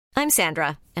I'm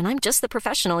Sandra, and I'm just the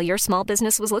professional your small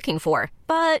business was looking for.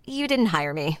 But you didn't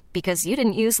hire me because you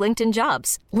didn't use LinkedIn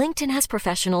Jobs. LinkedIn has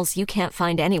professionals you can't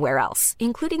find anywhere else,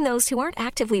 including those who aren't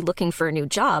actively looking for a new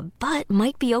job, but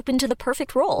might be open to the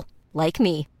perfect role, like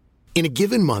me. In a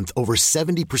given month, over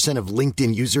 70% of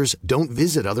LinkedIn users don't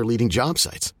visit other leading job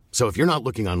sites. So if you're not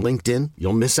looking on LinkedIn,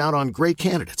 you'll miss out on great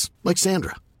candidates like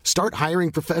Sandra. Start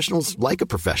hiring professionals like a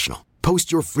professional.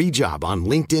 Post your free job on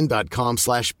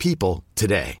linkedin.com/people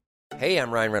today. Hey,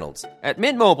 I'm Ryan Reynolds. At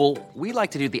Mint Mobile, we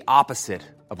like to do the opposite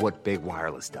of what Big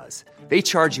Wireless does. They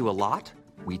charge you a lot,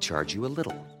 we charge you a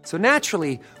little. So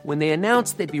naturally, when they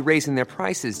announced they'd be raising their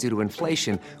prices due to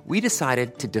inflation, we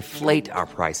decided to deflate our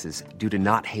prices due to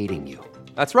not hating you.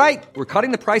 That's right. We're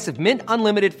cutting the price of Mint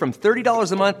Unlimited from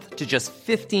 $30 a month to just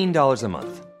 $15 a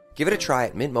month. Give it a try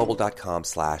at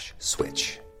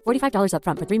mintmobile.com/switch. $45 up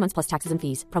front for 3 months plus taxes and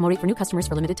fees. Promo rate for new customers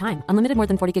for limited time. Unlimited more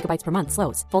than 40 gigabytes per month.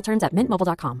 Slows full terms at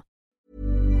mintmobile.com.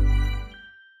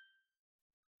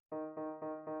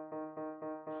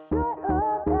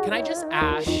 Can I just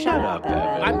ask? Shut up,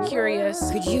 Evan. I'm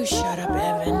curious. Could you shut up,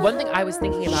 Evan? One thing I was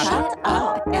thinking about. Shut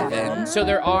up, Evan. So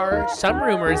there are some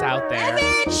rumors out there.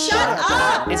 Evan, shut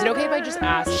up. Is it okay if I just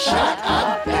ask? Shut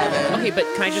up, Evan. Okay, but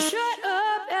can I just... Shut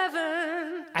up,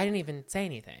 Evan. I didn't even say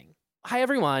anything. Hi,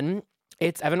 everyone.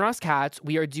 It's Evan Ross Katz.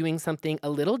 We are doing something a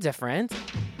little different.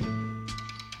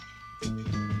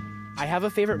 I have a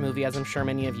favorite movie, as I'm sure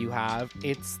many of you have.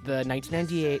 It's the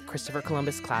 1998 Christopher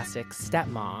Columbus classic,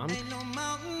 Stepmom. Ain't no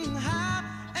mountain high,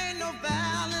 ain't no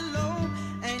valley low,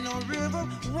 ain't no river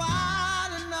wide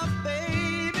enough,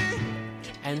 baby.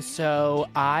 And so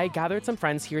I gathered some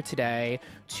friends here today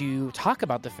to talk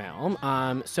about the film.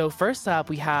 So first up,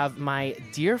 we have my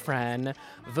dear friend,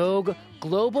 Vogue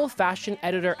Global Fashion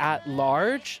Editor at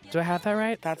Large. Do I have that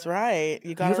right? That's right.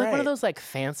 You got You it have like right. one of those like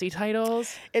fancy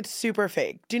titles. It's super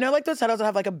fake. Do you know like those titles that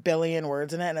have like a billion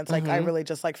words in it and it's like I Mhm. really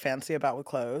just like fancy about with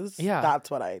clothes? Yeah. That's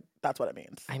what it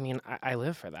means. I mean, I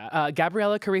live for that.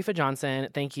 Gabriella Carifa Johnson,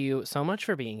 thank you so much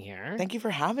for being here. Thank you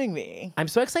for having me. I'm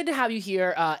so excited to have you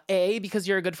here, A, because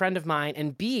you're a good friend of mine,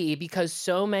 and B, because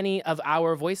so many of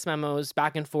our voice memos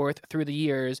back and forth through the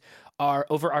years are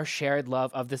over our shared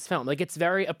love of this film. Like, it's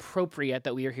very appropriate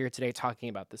that we are here today talking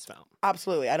about this film.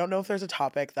 Absolutely. I don't know if there's a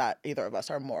topic that either of us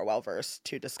are more well-versed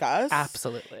to discuss.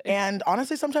 Absolutely. And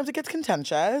honestly, sometimes it gets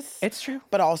contentious. It's true.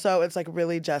 But also, it's like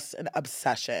really just an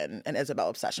obsession, an Isabel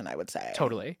obsession, I would say.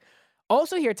 Totally.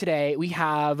 Also here today, we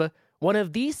have one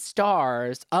of the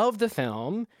stars of the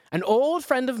film, an old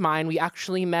friend of mine. We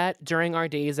actually met during our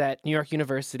days at New York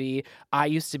University. I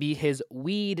used to be his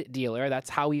weed dealer.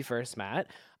 That's how we first met.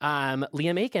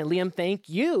 Liam Aiken. Liam, thank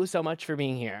you so much for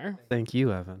being here. Thank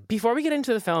you, Evan. Before we get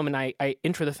into the film, and I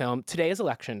intro the film, today is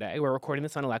Election Day. We're recording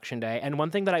this on Election Day. And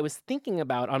one thing that I was thinking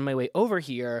about on my way over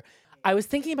here, I was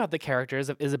thinking about the characters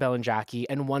of Isabel and Jackie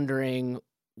and wondering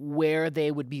where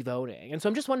they would be voting. And so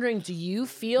I'm just wondering, do you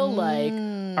feel like,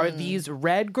 are these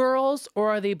red girls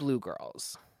or are they blue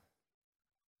girls?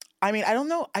 I mean, I don't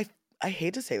know. I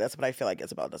hate to say this, but I feel like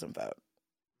Isabel doesn't vote.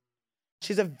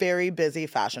 She's a very busy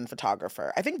fashion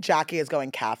photographer. I think Jackie is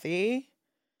going Kathy.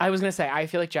 I was going to say, I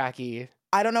feel like Jackie.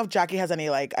 I don't know if Jackie has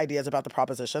any like ideas about the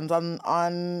propositions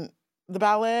on the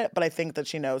ballot, but I think that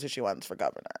she knows who she wants for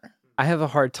governor. I have a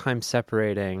hard time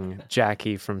separating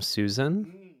Jackie from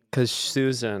Susan because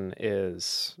Susan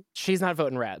is... She's not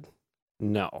voting red.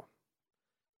 No.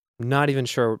 Not even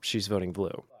sure she's voting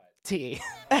blue. T.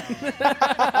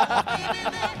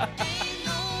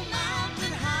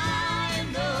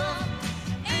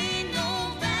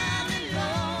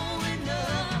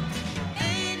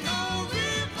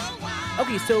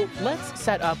 Okay, so let's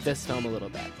set up this film a little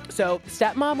bit. So,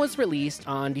 Stepmom was released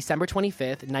on December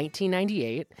 25th,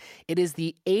 1998. It is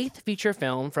the 8th feature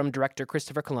film from director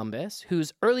Christopher Columbus,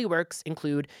 whose early works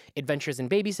include Adventures in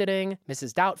Babysitting,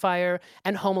 Mrs. Doubtfire,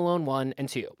 and Home Alone 1 and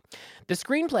 2. The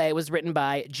screenplay was written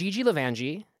by Gigi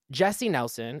Lavangi, Jesse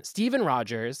Nelson, Stephen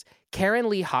Rogers, Karen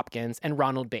Lee Hopkins, and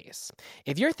Ronald Bass.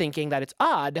 If you're thinking that it's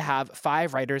odd to have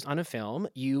 5 writers on a film,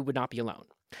 you would not be alone.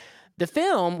 The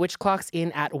film, which clocks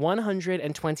in at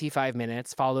 125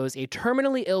 minutes, follows a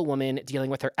terminally ill woman dealing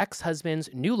with her ex-husband's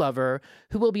new lover,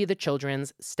 who will be the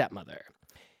children's stepmother.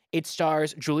 It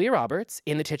stars Julia Roberts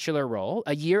in the titular role,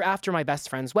 a year after My Best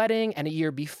Friend's Wedding and a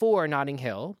year before Notting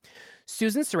Hill.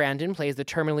 Susan Sarandon plays the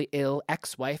terminally ill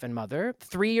ex-wife and mother,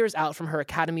 3 years out from her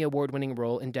Academy Award-winning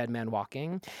role in Dead Man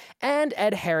Walking. And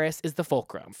Ed Harris is the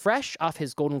fulcrum, fresh off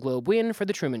his Golden Globe win for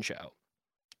The Truman Show.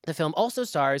 The film also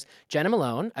stars Jenna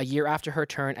Malone, a year after her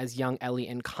turn as young Ellie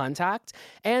in Contact,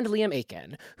 and Liam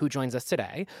Aiken, who joins us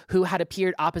today, who had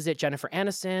appeared opposite Jennifer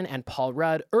Aniston and Paul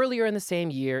Rudd earlier in the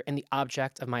same year in The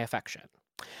Object of My Affection.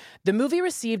 The movie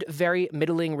received very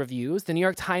middling reviews. The New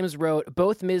York Times wrote,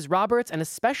 both Ms. Roberts and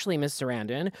especially Ms.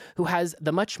 Sarandon, who has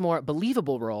the much more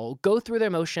believable role, go through their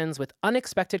motions with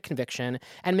unexpected conviction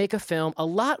and make a film a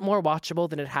lot more watchable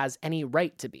than it has any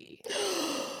right to be.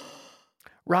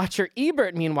 Roger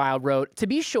Ebert, meanwhile, wrote, to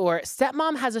be sure,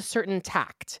 Stepmom has a certain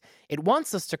tact. It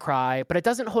wants us to cry, but it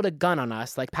doesn't hold a gun on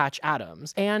us like Patch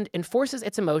Adams, and enforces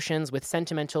its emotions with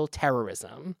sentimental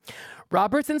terrorism.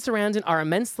 Roberts and Sarandon are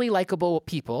immensely likable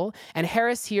people, and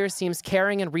Harris here seems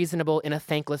caring and reasonable in a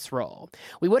thankless role.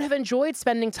 We would have enjoyed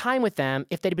spending time with them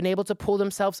if they'd been able to pull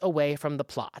themselves away from the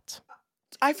plot.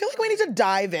 I feel like we need to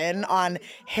dive in on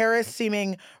Harris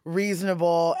seeming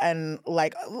reasonable and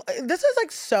like, this is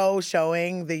like so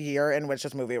showing the year in which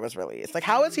this movie was released. Like,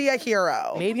 how is he a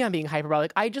hero? Maybe I'm being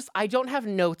hyperbolic. I don't have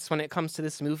notes when it comes to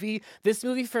this movie. This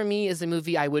movie for me is a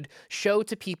movie I would show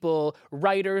to people,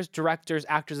 writers, directors,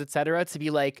 actors, etc., to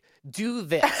be like, do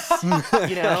this,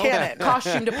 you know, Canon.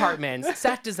 Costume departments,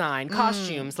 set design,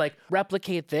 costumes, like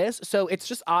replicate this. So it's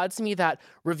just odd to me that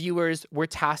reviewers were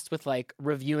tasked with like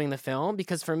reviewing the film,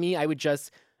 because for me,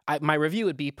 my review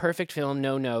would be perfect film,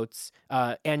 no notes,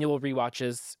 annual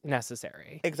rewatches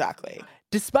necessary. Exactly.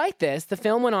 Despite this, the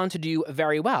film went on to do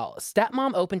very well.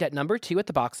 Stepmom opened at number 2 at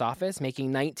the box office,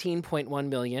 making $19.1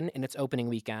 million in its opening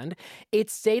weekend. It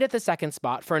stayed at the second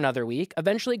spot for another week,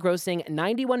 eventually grossing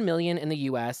 $91 million in the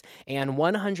US and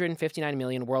 $159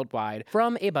 million worldwide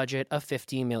from a budget of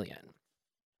 $50 million.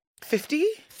 50?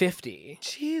 50.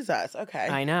 Jesus, okay.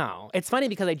 I know. It's funny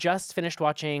because I just finished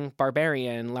watching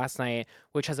Barbarian last night,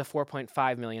 which has a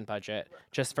 $4.5 million budget,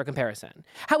 just for comparison.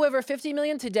 However, $50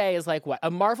 million today is like what?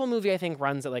 A Marvel movie, I think,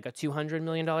 runs at like a $200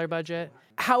 million budget.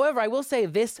 However, I will say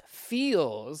this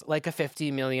feels like a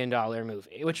 $50 million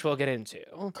movie, which we'll get into.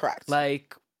 Correct.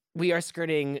 Like, we are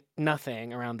skirting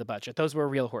nothing around the budget. Those were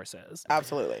real horses.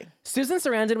 Absolutely. Susan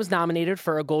Sarandon was nominated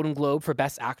for a Golden Globe for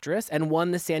Best Actress and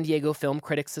won the San Diego Film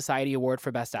Critics Society Award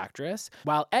for Best Actress,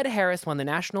 while Ed Harris won the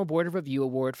National Board of Review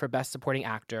Award for Best Supporting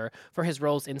Actor for his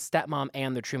roles in Stepmom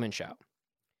and The Truman Show.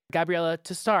 Gabriella,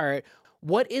 to start,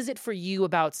 what is it for you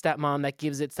about Stepmom that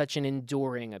gives it such an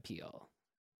enduring appeal?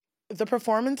 The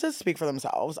performances speak for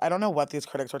themselves. I don't know what these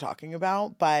critics were talking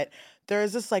about, but there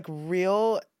is this like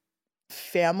real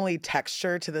family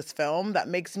texture to this film that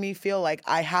makes me feel like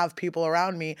I have people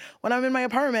around me when I'm in my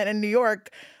apartment in New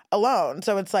York alone.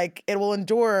 So it's like, it will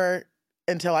endure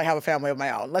until I have a family of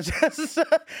my own. Let's just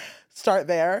start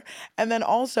there. And then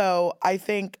also, I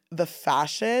think the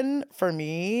fashion for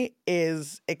me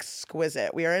is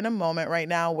exquisite. We are in a moment right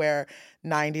now where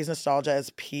 90s nostalgia is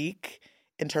peak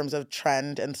in terms of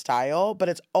trend and style, but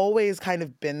it's always kind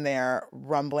of been there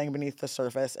rumbling beneath the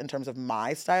surface in terms of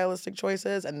my stylistic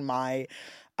choices and my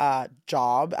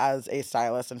job as a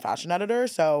stylist and fashion editor.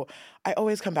 So I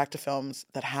always come back to films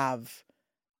that have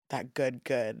that good,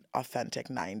 authentic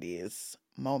 90s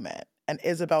moment. And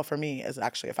Isabel, for me, is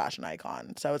actually a fashion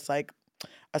icon. So it's like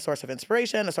a source of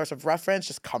inspiration, a source of reference,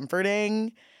 just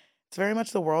comforting. It's very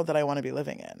much the world that I want to be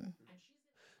living in.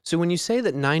 So when you say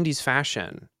that 90s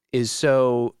fashion is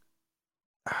so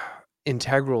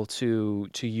integral to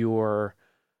your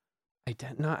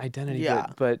not identity,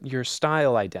 but your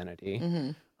style identity.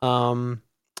 Mm-hmm.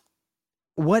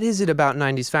 What is it about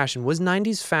 90s fashion? Was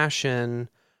 90s fashion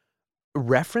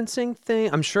referencing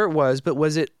thing? I'm sure it was, but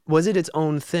was it its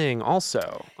own thing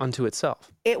also unto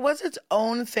itself? It was its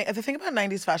own thing. The thing about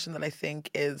 90s fashion that I think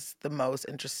is the most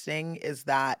interesting is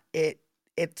that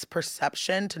its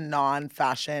perception to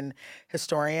non-fashion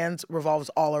historians revolves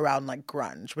all around like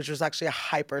grunge, which was actually a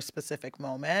hyper-specific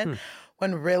moment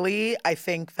when really I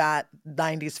think that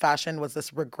 90s fashion was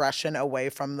this regression away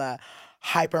from the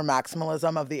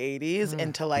hyper-maximalism of the 80s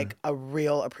into like a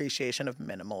real appreciation of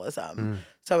minimalism.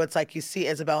 So it's like you see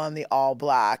Isabel in the all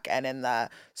black and in the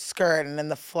skirt and in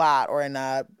the flat or in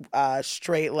a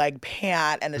straight leg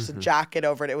pant and there's a jacket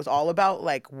over it. It was all about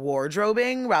like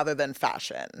wardrobing rather than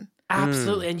fashion.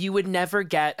 Absolutely. And you would never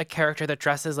get a character that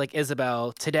dresses like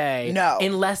Isabel today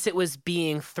unless it was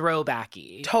being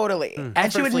throwbacky. Totally.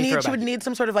 And she would need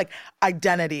some sort of like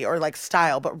identity or like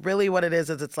style. But really what it is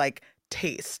it's like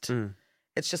taste.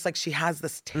 It's just like she has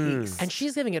this taste. And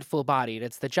she's giving it full-bodied.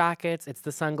 It's the jackets, it's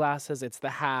the sunglasses, it's the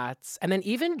hats. And then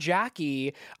even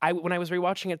Jackie, when I was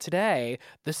rewatching it today,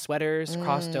 the sweaters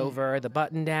crossed over, the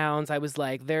button-downs, I was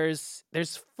like, there's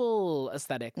full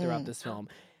aesthetic throughout this film.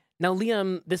 Now,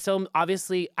 Liam, this film,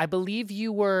 obviously, I believe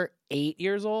you were 8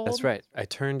 years old? That's right. I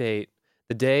turned 8.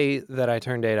 The day that I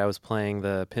turned 8, I was playing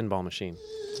the pinball machine.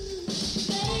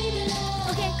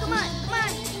 Okay, come on.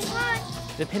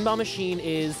 The pinball machine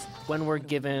is when we're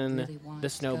given the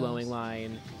snow blowing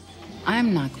line.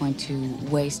 I'm not going to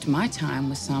waste my time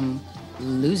with some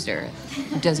loser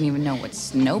who doesn't even know what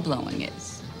snowblowing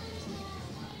is.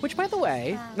 Which, by the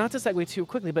way, not to segue too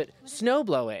quickly, but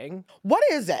snowblowing. What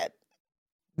is it?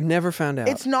 Never found out.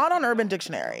 It's not on Urban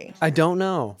Dictionary. I don't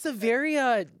know. It's a very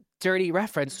dirty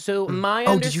reference. So my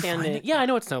Oh, did you find understanding, it? yeah, I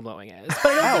know what snowblowing is,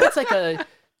 but I don't think it's like a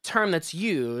term that's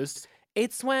used.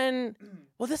 It's when,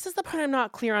 well, this is the part I'm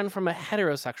not clear on from a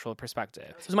heterosexual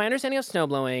perspective. So my understanding of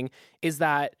snowblowing is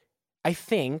that I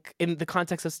think in the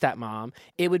context of Stepmom,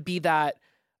 it would be that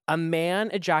a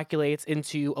man ejaculates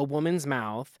into a woman's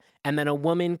mouth and then a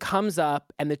woman comes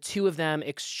up and the two of them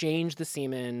exchange the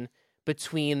semen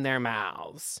between their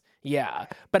mouths. Yeah.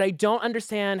 But I don't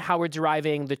understand how we're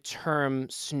deriving the term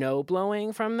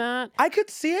snowblowing from that. I could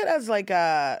see it as like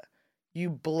you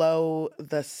blow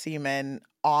the semen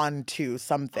onto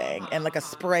something and like a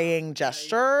spraying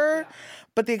gesture.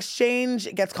 But the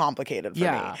exchange gets complicated for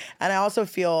me. And I also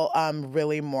feel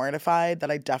really mortified that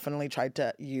I definitely tried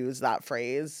to use that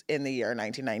phrase in the year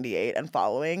 1998 and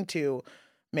following to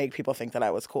make people think that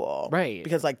I was cool. Right.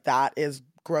 Because like that is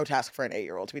grotesque for an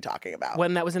 8-year-old to be talking about.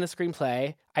 When that was in a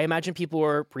screenplay, I imagine people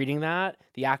were reading that,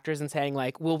 the actors, and saying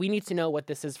like, well, we need to know what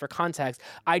this is for context.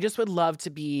 I just would love to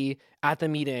be at the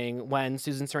meeting when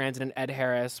Susan Sarandon and Ed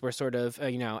Harris were sort of,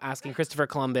 asking Christopher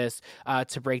Columbus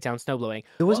to break down snowblowing.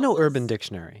 There was no Urban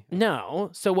Dictionary. No.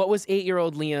 So what was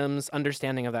 8-year-old Liam's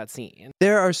understanding of that scene?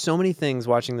 There are so many things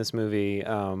watching this movie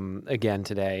again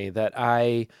today that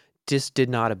I just did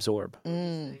not absorb.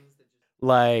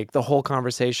 Like the whole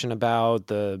conversation about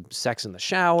the sex in the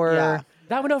shower. Yeah.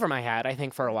 That went over my head, I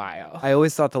think, for a while. I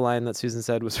always thought the line that Susan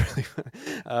said was really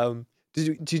funny.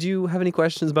 Did you have any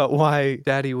questions about why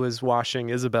Daddy was washing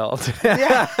Isabel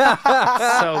today?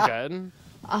 So good.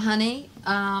 Honey,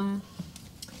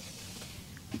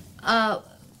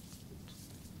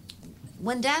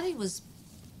 when Daddy was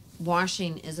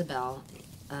washing Isabel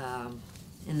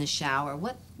in the shower,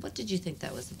 what did you think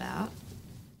that was about?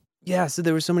 Yeah, so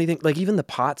there were so many things, like even the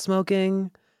pot smoking,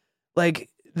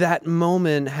 like that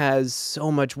moment has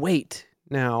so much weight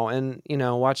now. And,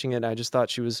 watching it, I just thought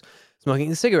she was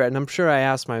smoking a cigarette. And I'm sure I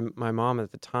asked my mom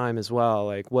at the time as well,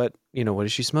 like, what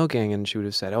is she smoking? And she would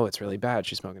have said, oh, it's really bad.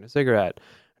 She's smoking a cigarette.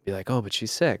 I'd be like, oh, but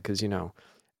she's sick. Because,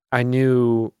 I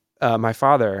knew my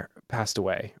father passed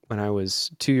away when I was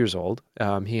 2 years old.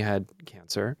 He had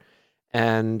cancer.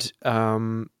 And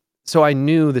so I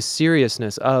knew the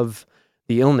seriousness of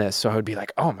the illness. So I would be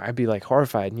like, I'd be like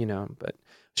horrified, but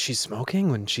she's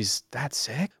smoking when she's that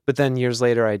sick. But then years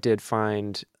later, I did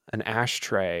find an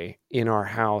ashtray in our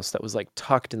house that was like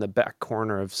tucked in the back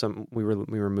corner of we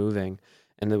were moving.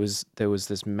 And there was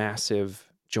this massive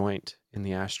joint in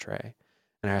the ashtray.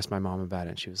 And I asked my mom about it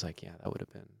and she was like, yeah, that would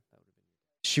have been.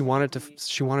 She wanted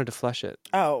to flush it.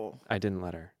 Oh. I didn't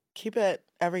let her. Keep it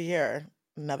every year.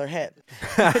 Another hit.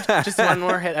 Just one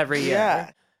more hit every year.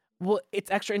 Yeah. Well, it's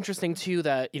extra interesting, too,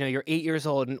 that, you're 8 years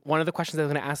old. And one of the questions I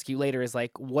was going to ask you later is,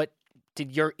 like, what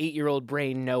did your 8-year-old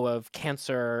brain know of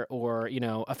cancer or,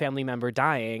 a family member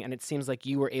dying? And it seems like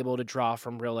you were able to draw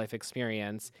from real-life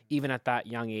experience, even at that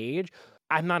young age.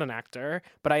 I'm not an actor,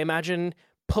 but I imagine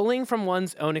pulling from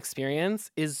one's own experience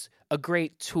is a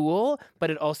great tool, but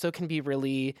it also can be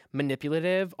really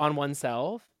manipulative on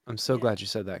oneself. I'm so glad you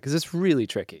said that, because it's really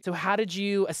tricky. So how did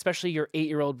you, especially your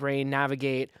 8-year-old brain,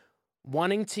 navigate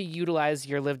wanting to utilize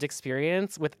your lived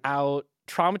experience without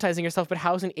traumatizing yourself, but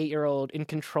how's an 8-year-old in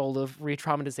control of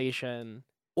re-traumatization?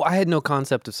 Well, I had no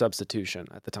concept of substitution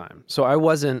at the time. So I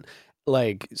wasn't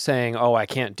like saying, oh, I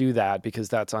can't do that because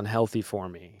that's unhealthy for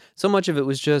me. So much of it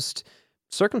was just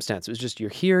circumstance. It was just, you're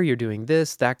here, you're doing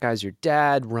this, that guy's your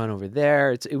dad, run over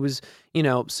there. It was,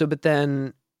 but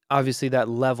then obviously that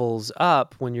levels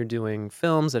up when you're doing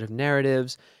films that have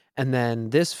narratives. And then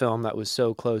this film that was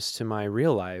so close to my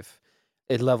real life,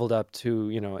 it leveled up to,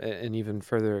 an even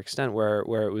further extent where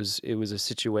it was a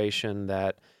situation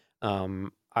that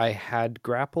I had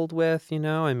grappled with, when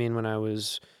I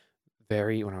was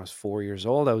 4 years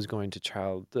old, I was going to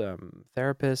child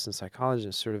therapists and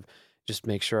psychologists, sort of just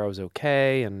make sure I was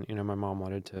okay. And, my mom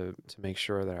wanted to make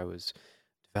sure that I was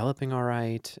developing all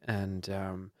right. And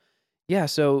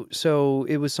so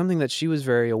it was something that she was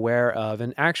very aware of.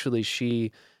 And actually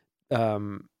she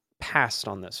passed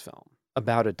on this film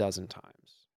about a dozen times.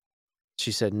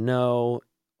 She said no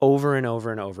over and over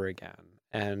and over again.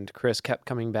 And Chris kept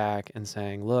coming back and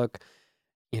saying, look,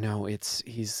 he's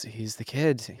the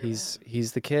kid.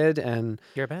 He's the kid, and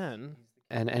You're Ben.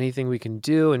 And anything we can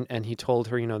do. And he told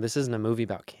her, this isn't a movie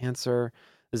about cancer.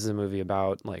 This is a movie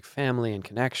about like family and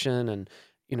connection. And,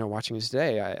 watching this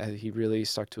today, he really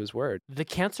stuck to his word. The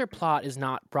cancer plot is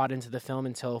not brought into the film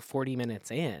until 40 minutes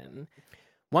in.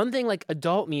 one thing like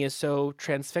adult me is so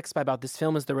transfixed by about this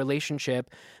film is the relationship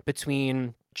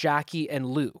between Jackie and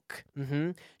Luke.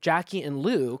 Jackie and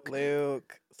Luke.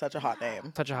 Luke, such a hot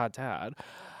name. Such a hot dad.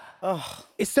 Ugh.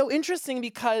 It's so interesting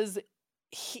because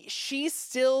she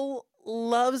still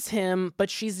loves him, but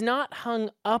she's not hung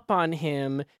up on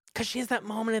him because she has that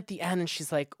moment at the end and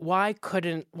she's like, why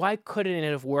couldn't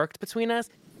it have worked between us?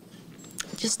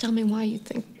 Just tell me why you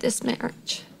think this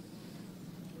marriage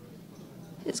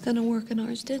is gonna work and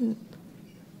ours didn't.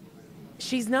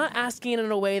 She's not asking it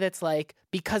in a way that's like,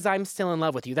 because I'm still in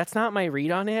love with you. That's not my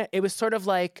read on it. It was sort of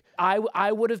like,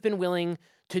 I would have been willing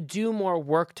to do more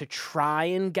work to try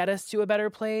and get us to a better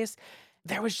place.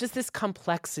 There was just this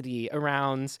complexity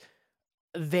around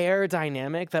their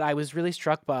dynamic that I was really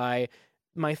struck by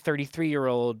my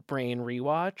 33-year-old brain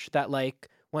rewatch that like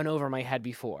went over my head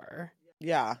before.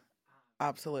 Yeah,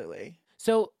 absolutely.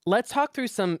 So let's talk through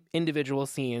some individual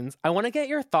scenes. I want to get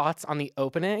your thoughts on the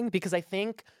opening because I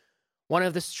think one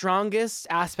of the strongest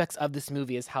aspects of this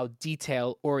movie is how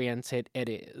detail-oriented it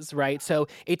is, right? So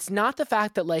it's not the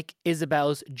fact that, like,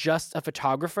 Isabel's just a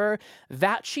photographer.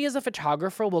 That she is a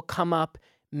photographer will come up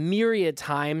myriad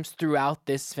times throughout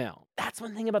this film. That's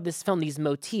one thing about this film, these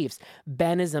motifs.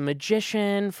 Ben is a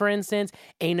magician, for instance.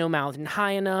 Ain't no mountain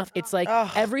high enough. It's like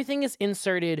everything is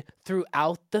inserted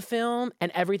throughout the film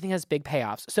and everything has big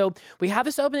payoffs. So we have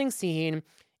this opening scene.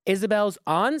 Isabel's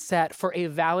on set for a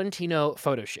Valentino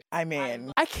photo shoot. I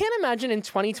mean, I can't imagine in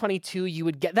 2022 you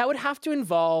would get, that would have to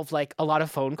involve like a lot of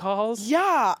phone calls.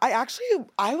 Yeah,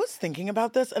 I was thinking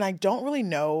about this and I don't really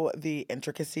know the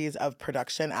intricacies of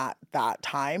production at that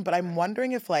time, but I'm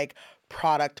wondering if like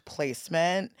product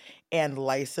placement and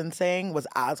licensing was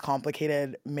as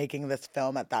complicated making this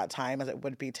film at that time as it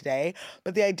would be today.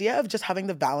 But the idea of just having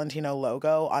the Valentino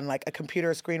logo on like a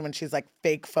computer screen when she's like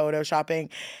fake photoshopping,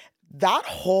 that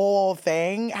whole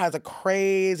thing has a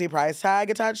crazy price tag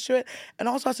attached to it and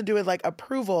also has to do with like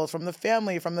approvals from the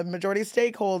family, from the majority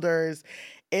stakeholders.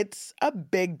 It's a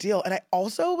big deal. And I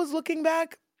also was looking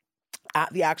back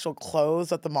at the actual clothes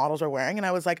that the models are wearing and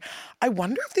I was like, I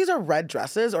wonder if these are red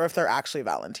dresses or if they're actually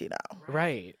Valentino.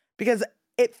 Right. Because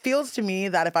it feels to me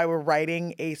that if I were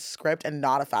writing a script and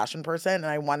not a fashion person and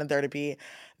I wanted there to be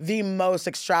the most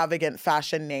extravagant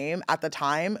fashion name at the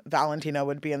time, Valentino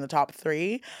would be in the top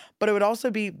 3. But it would also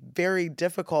be very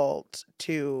difficult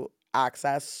to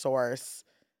access, source.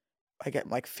 I get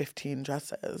like 15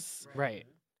 dresses. Right.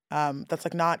 That's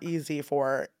like not easy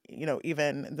for, you know,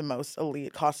 even the most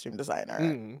elite costume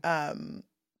designer.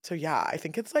 So yeah, I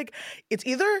think it's like, it's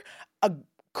either a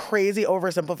crazy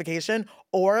oversimplification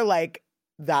or like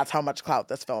that's how much clout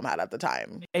this film had at the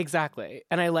time. Exactly.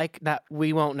 And I like that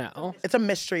we won't know. It's a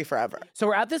mystery forever. So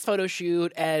we're at this photo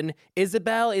shoot and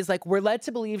Isabel is like, we're led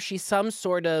to believe she's some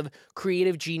sort of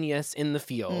creative genius in the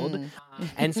field.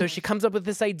 And so she comes up with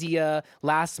this idea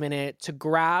last minute to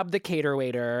grab the cater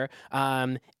waiter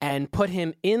and put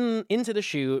him into the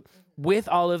shoot with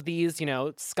all of these, you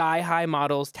know, sky-high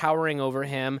models towering over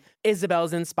him.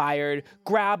 Isabel's inspired.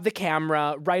 Grab the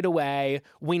camera right away.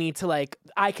 We need to, like,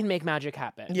 I can make magic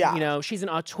happen. Yeah. You know, she's an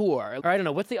auteur. Or I don't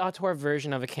know, what's the auteur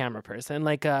version of a camera person?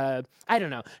 Like, I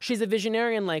don't know. She's a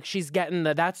visionary and, like, she's getting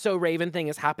the That's So Raven thing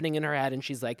is happening in her head. And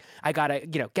she's like, I gotta,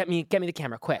 you know, get me the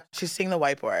camera quick. She's seeing the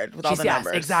whiteboard with all the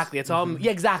numbers. Exactly. It's all,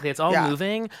 exactly. It's all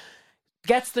moving.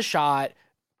 Gets the shot.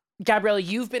 Gabriella,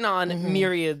 you've been on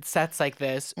myriad sets like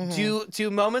this.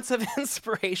 Do moments of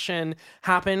inspiration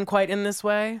happen quite in this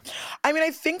way? I mean,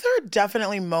 I think there are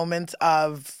definitely moments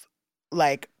of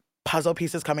like puzzle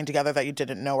pieces coming together that you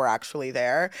didn't know were actually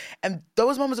there. And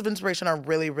those moments of inspiration are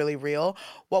really, really real.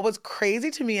 What was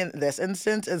crazy to me in this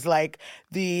instance is like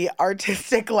the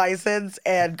artistic license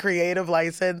and creative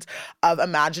license of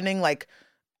imagining like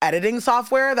editing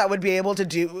software that would be able to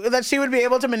do that she would be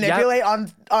able to manipulate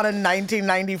on a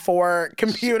 1994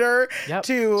 computer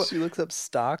to she looks up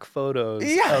stock photos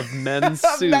of men's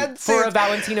suits for a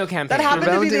Valentino campaign that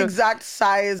happened to be the exact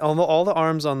size. All the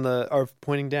arms are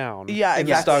pointing down in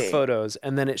the stock photos,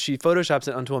 and then she photoshops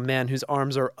it onto a man whose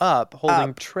arms are up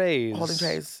holding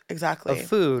trays exactly of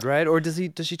food, right? Or does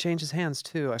she change his hands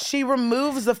too? She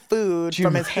removes the food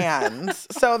from his hands,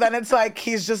 so then it's like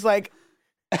he's just like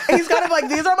he's kind of like,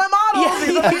 these are my models.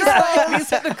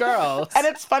 These are the girls. And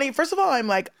it's funny. First of all,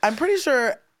 I'm pretty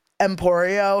sure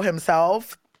Emporio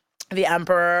himself, the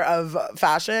emperor of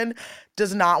fashion,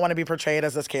 does not want to be portrayed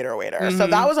as this cater waiter. So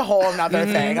that was a whole nother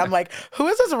thing. I'm like, who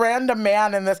is this random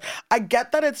man in this? I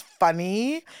get that it's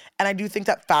funny. And I do think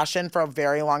that fashion for a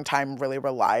very long time really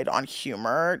relied on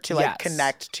humor to like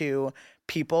connect to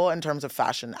people in terms of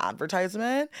fashion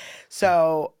advertisement.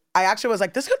 So I actually was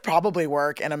like, this could probably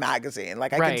work in a magazine.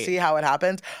 Like, I Right. can see how it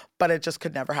happens, but it just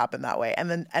could never happen that way. And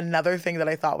then another thing that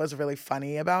I thought was really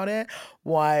funny about it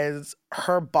was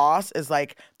her boss is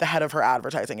like the head of her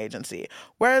advertising agency.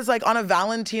 Whereas like on a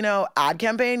Valentino ad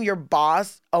campaign, your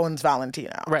boss owns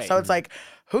Valentino. Right. So it's like,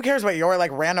 who cares what your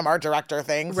like random art director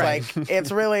thinks? Right. Like,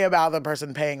 it's really about the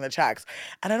person paying the checks.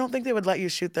 And I don't think they would let you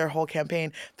shoot their whole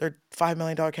campaign, their $5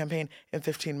 million campaign, in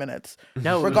 15 minutes.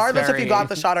 No, it was regardless if you very- got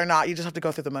the shot or not, you just have to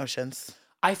go through the motions.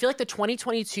 I feel like the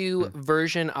 2022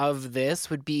 version of this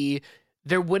would be,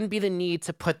 there wouldn't be the need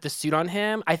to put the suit on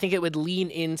him. I think it would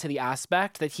lean into the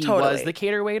aspect that he was Totally. the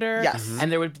cater waiter. Yes.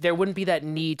 And there wouldn't be that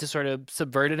need to sort of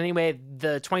subvert it anyway.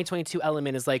 The 2022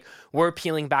 element is like, we're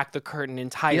peeling back the curtain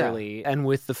entirely. And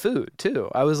with the food too.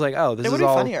 I was like, oh, this It is would be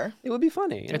all funnier. It would be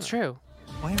funny. It's true.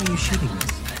 Why are you shooting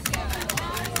this?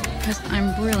 Because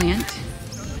I'm brilliant.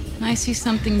 And I see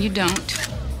something you don't.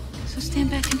 So stand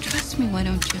back and trust me, why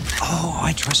don't you? Oh,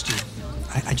 I trust you.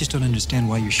 I just don't understand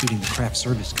why you're shooting the craft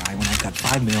service guy when I've got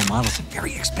 5 male models in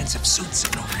very expensive suits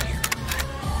sitting over here.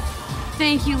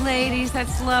 Thank you, ladies.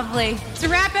 That's lovely. It's a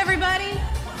wrap, everybody.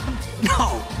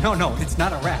 No, it's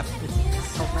not a wrap.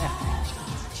 It's a wrap.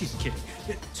 She's kidding.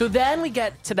 So then we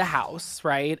get to the house,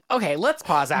 right? Okay, let's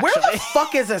pause actually. Where the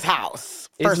fuck is this house?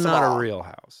 It's First of not all? a real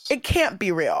house. It can't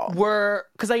be real.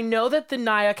 Because I know that the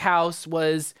Nyack house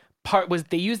was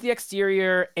they used the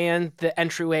exterior and the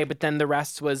entryway, but then the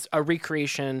rest was a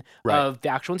recreation Right. of the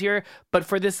actual interior. But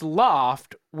for this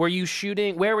loft, where were you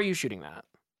shooting that?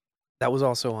 That was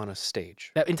also on a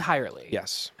stage. That entirely?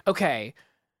 Yes. Okay.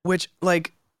 Which,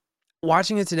 like,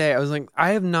 watching it today, I was like,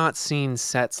 I have not seen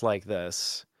sets like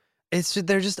this. It's just,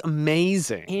 they're just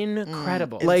amazing.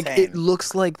 Incredible. Like, Insane. it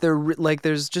looks like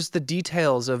there's just the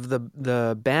details of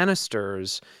the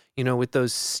banisters, you know, with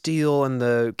those steel and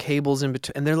the cables in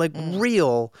between, and they're like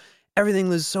real. Everything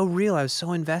was so real. I was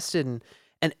so invested in,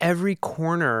 and every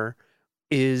corner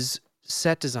is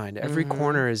set designed. Every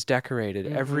corner is decorated.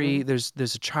 There's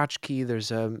a tchotchke,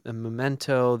 there's a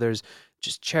memento, there's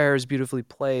just chairs beautifully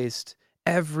placed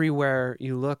everywhere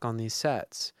you look on these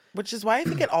sets. Which is why I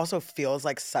think it also feels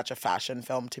like such a fashion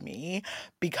film to me,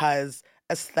 because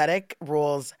aesthetic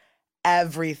rules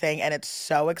everything, and it's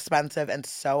so expensive and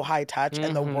so high touch,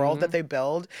 and the world that they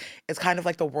build is kind of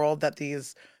like the world that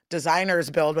these designers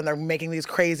build when they're making these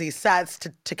crazy sets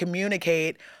to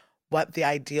communicate what the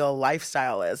ideal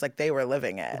lifestyle is. Like, they were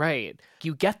living it. Right.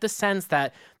 You get the sense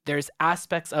that there's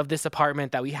aspects of this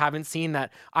apartment that we haven't seen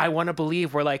that I want to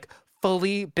believe were like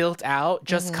fully built out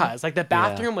just because. Like, the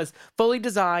bathroom was fully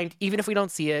designed, even if we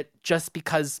don't see it, just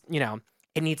because, you know,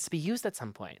 it needs to be used at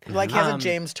some point. Like, he has a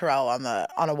James Turrell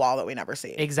on a wall that we never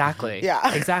see. Exactly.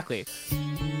 Yeah. Exactly.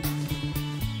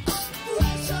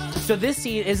 So this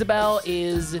scene,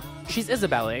 she's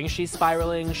Isabelling, she's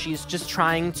spiraling, she's just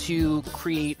trying to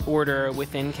create order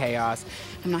within chaos.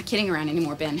 I'm not kidding around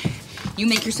anymore, Ben. You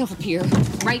make yourself appear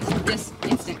right this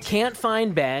instant. Can't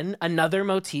find Ben, another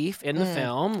motif in the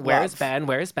film. Where is Ben?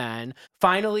 Where is Ben?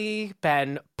 Finally,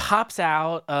 Ben pops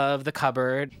out of the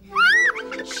cupboard.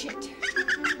 Shit.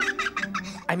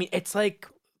 I mean, it's like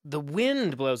the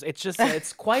wind blows.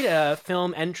 It's quite a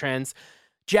film entrance.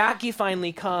 Jackie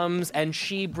finally comes and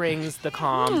she brings the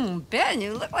calm. Ben,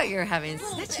 you look like you're having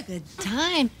such a good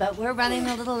time, but we're running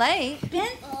a little late. Ben?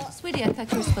 Sweetie, I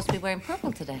thought you were supposed to be wearing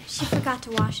purple today. She forgot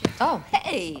to wash it. Oh,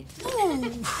 hey.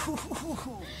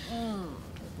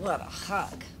 What a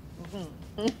hug.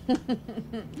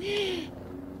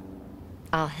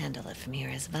 I'll handle it from here,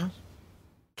 Isabel.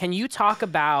 Can you talk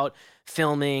about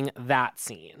filming that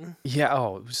scene?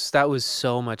 Yeah, that was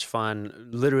so much fun.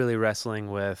 Literally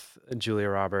wrestling with Julia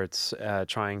Roberts,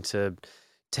 trying to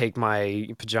take my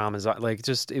pajamas off. Like,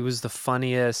 just, it was the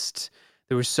funniest.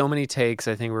 There were so many takes,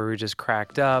 I think, where we just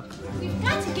cracked up. We've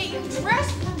got to get you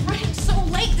dressed. We're running so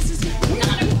late. This is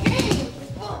not a game.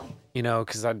 You know,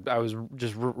 because I was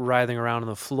just writhing around on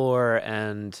the floor,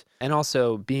 and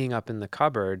also being up in the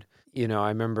cupboard. You know, I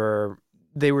remember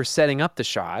they were setting up the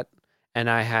shot, and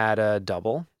I had a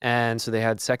double. And so they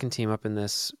had second team up in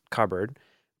this cupboard,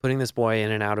 putting this boy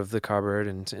in and out of the cupboard,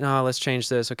 and, no, let's change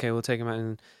this. Okay, we'll take him out.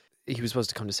 And he was supposed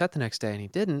to come to set the next day, and he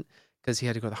didn't, because he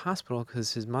had to go to the hospital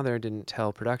because his mother didn't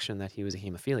tell production that he was a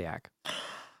hemophiliac.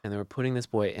 And they were putting this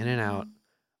boy in and out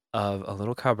of a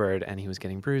little cupboard, and he was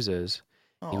getting bruises.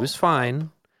 He was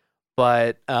fine,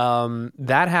 but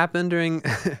that happened during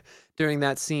during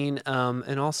that scene.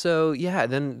 And also, yeah,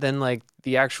 then like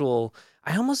the actual,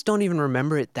 I almost don't even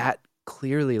remember it that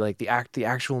clearly, like the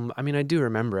actual, I mean, I do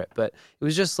remember it, but it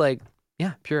was just like,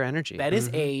 yeah, pure energy. Ben is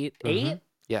 8. 8?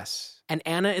 Yes. And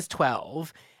Anna is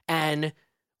 12. And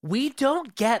we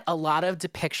don't get a lot of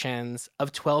depictions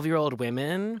of 12-year-old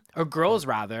women, or girls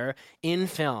rather, in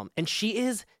film. And she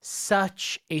is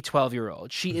such a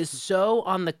 12-year-old. She is so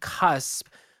on the cusp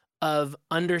of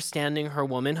understanding her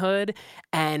womanhood,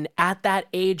 and at that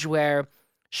age where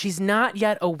she's not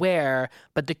yet aware,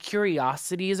 but the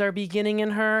curiosities are beginning in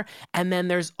her. And then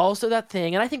there's also that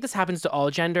thing, and I think this happens to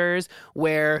all genders,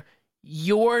 where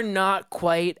you're not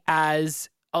quite as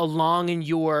along in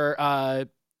your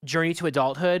journey to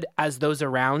adulthood as those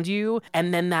around you.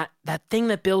 And then that thing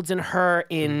that builds in her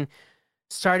in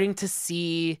starting to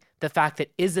see the fact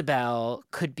that Isabel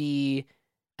could be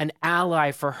an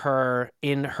ally for her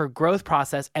in her growth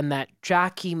process, and that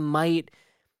Jackie might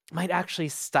actually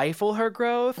stifle her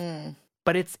growth.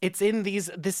 But it's in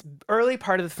this early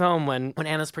part of the film when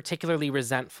Anna's particularly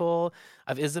resentful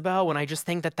of Isabel, when I just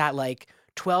think that like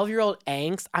 12-year-old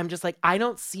angst, I'm just like, I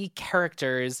don't see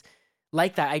characters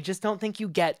like that. I just don't think you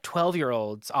get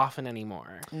 12-year-olds often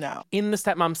anymore. No. In the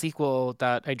Stepmom sequel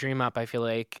that I dream up, I feel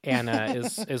like Anna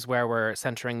is where we're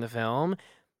centering the film.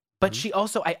 But she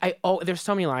also, there's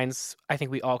so many lines I think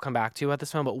we all come back to at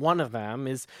this film, but one of them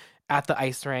is at the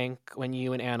ice rink when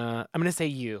you and Anna, I'm going to say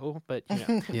you, but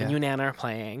when you and Anna are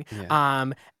playing.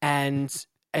 Yeah. And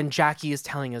Jackie is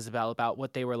telling Isabel about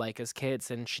what they were like as kids,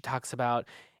 and she talks about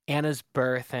Anna's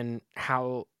birth and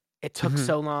how it took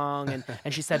so long,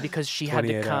 and she said because she had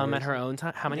to come at her own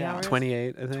time. How many hours?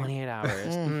 28, I think. 28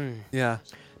 hours. Yeah.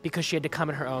 Because she had to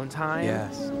come at her own time.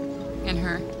 Yes. And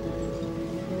her?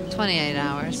 28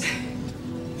 hours.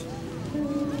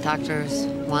 Doctors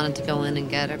wanted to go in and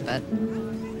get her, but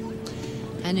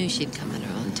I knew she'd come at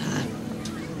her own time.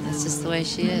 That's just the way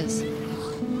she is.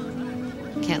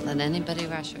 Can't let anybody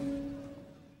rush her.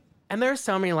 And there are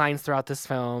so many lines throughout this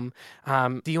film.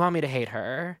 Do you want me to hate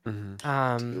her? Do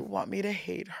you want me to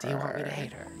hate her? Do you want me to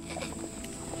hate her?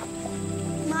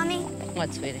 Mommy,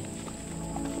 What, sweetie?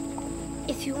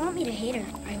 if you want me to hate her,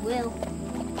 I will.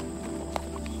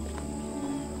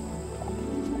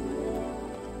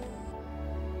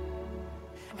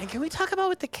 And can we talk about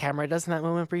what the camera does in that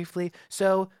moment briefly?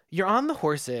 So you're on the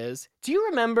horses. Do you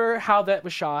remember how that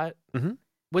was shot?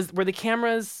 Were the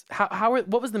cameras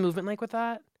what was the movement like with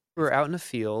that? We were out in a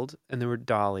field, and there were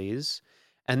dollies,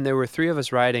 and there were three of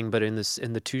us riding. But in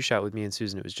the two shot with me and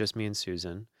Susan, it was just me and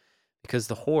Susan, because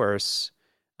the horse.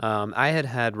 I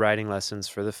had riding lessons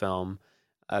for the film.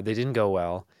 They didn't go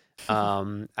well.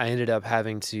 I ended up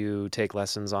having to take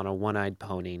lessons on a one-eyed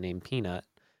pony named Peanut,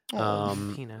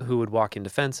 Peanut. who would walk into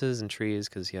fences and trees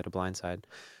because he had a blind side.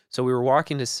 So we were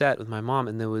walking to set with my mom,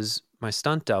 and there was my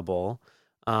stunt double,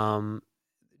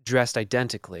 dressed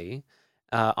identically.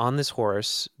 On this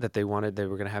horse that they were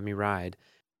going to have me ride.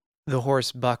 The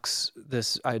horse bucks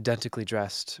this identically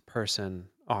dressed person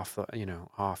off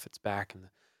its back, and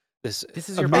this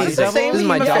is your body double? This is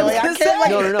my double. No,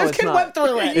 This it's kid not. went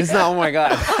through it. It's not. Oh my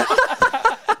god.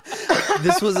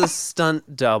 This was a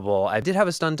stunt double. I did have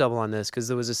a stunt double on this because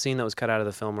there was a scene that was cut out of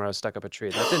the film where I was stuck up a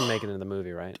tree. That didn't make it into the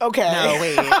movie, right? Okay. No,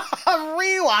 wait.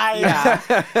 Rewind.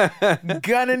 Yeah.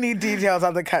 Gonna need details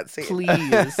on the cutscene.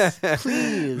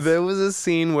 Please. There was a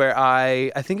scene where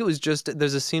I think it was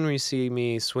there's a scene where you see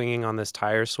me swinging on this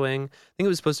tire swing. I think it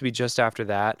was supposed to be just after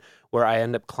that, where I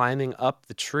end up climbing up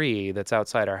the tree that's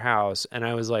outside our house. And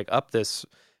I was like up this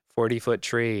 40-foot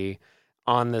tree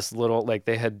on this little, like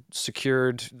they had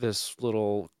secured this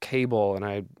little cable and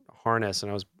I harness,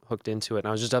 and I was hooked into it. And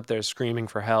I was just up there screaming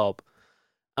for help.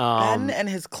 Ben and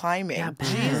his climbing. Yeah, Ben.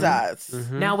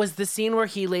 Jesus. Now, was the scene where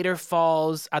he later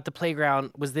falls at the playground,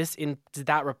 did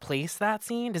that replace that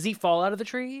scene? Does he fall out of the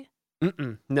tree?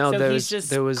 No, So he's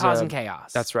just there was causing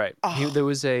chaos. That's right. Oh. There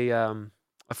was a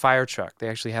fire truck. They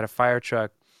actually had a fire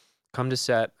truck come to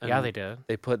set. And Yeah, they did.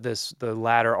 They put the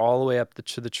ladder all the way up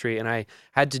to the tree, and I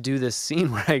had to do this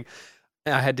scene where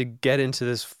I had to get into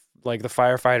this, like, the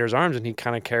firefighter's arms, and he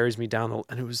kind of carries me down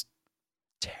and it was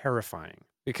terrifying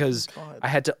because I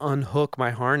had to unhook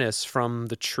my harness from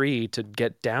the tree to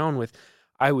get down with.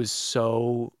 I was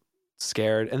so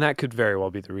scared, and that could very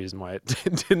well be the reason why it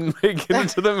didn't make it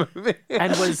into the movie.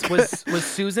 And was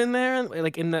Susan there?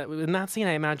 Like in that scene,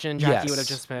 I imagine Jackie would have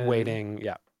just been waiting.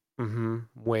 Yeah. Waiting.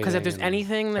 Because if there's and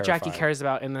anything that Jackie terrified. cares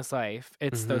about in this life,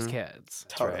 it's those kids.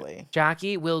 Totally.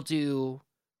 Jackie will do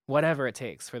whatever it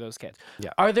takes for those kids. Yeah.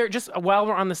 Are there, just while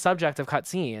we're on the subject of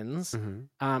cutscenes,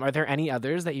 are there any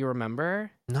others that you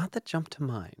remember? Not that jump to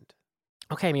mind.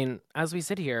 Okay, I mean, as we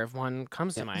sit here, if one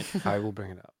comes to mind. I will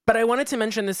bring it up. But I wanted to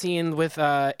mention the scene with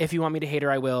If You Want Me to Hate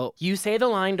Her, I Will. You say the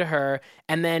line to her,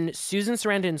 and then Susan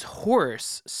Sarandon's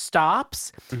horse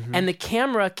stops, and the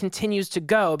camera continues to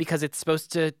go because it's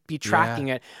supposed to be tracking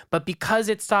it. But because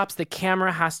it stops, the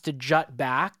camera has to jut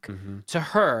back to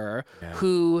her,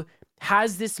 who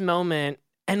has this moment.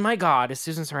 And my God, is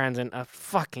Susan Sarandon a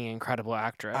fucking incredible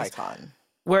actress. Icon.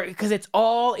 Where, because it's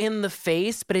all in the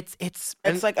face, but it's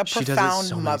like a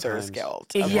profound mother's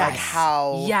guilt. Of Yes. Like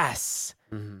how Yes.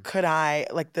 could I,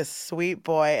 like this sweet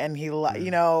boy, and he,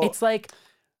 you know, It's like,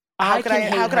 how could I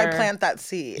her. plant that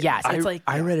seed? Yes, it's like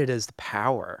I read it as the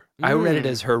power. I read it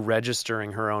as her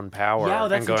registering her own power Yeah,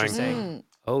 that's and going, interesting.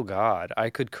 oh God,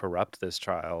 I could corrupt this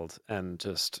child and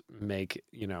just make,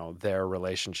 their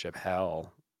relationship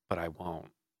hell, but I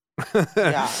won't.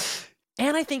 Yeah.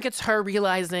 And I think it's her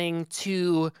realizing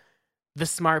to the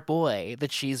smart boy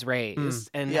that she's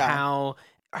raised and how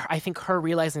I think her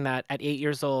realizing that at 8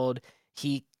 years old,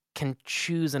 he can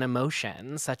choose an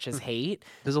emotion such as hate.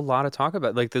 There's a lot of talk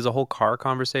about, like, there's a whole car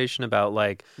conversation about,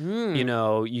 like,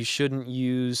 you shouldn't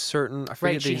use certain, I forget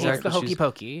Right, she the hates exact, the hokey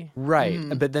pokey.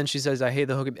 Right. But then she says, I hate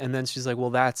the hokey. And then she's like,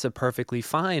 well, that's a perfectly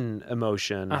fine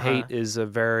emotion. Hate is a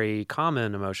very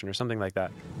common emotion or something like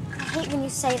that. I hate when you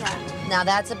say that. Now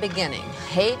that's a beginning.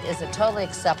 Hate is a totally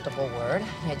acceptable word.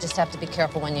 You just have to be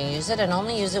careful when you use it and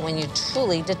only use it when you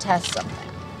truly detest something.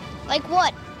 Like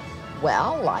what?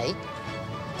 Well, like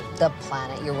the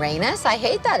planet Uranus. I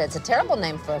hate that. It's a terrible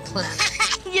name for a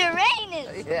planet.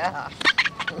 Uranus. Yeah.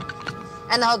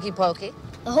 And the hokey pokey.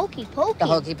 The hokey pokey. The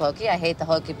hokey pokey. I hate the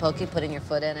hokey pokey, putting your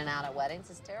foot in and out at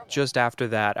weddings. It's terrible. Just after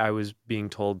that, I was being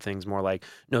told things more like,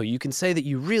 no, you can say that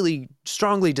you really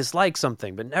strongly dislike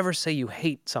something, but never say you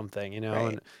hate something, Right.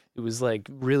 And it was like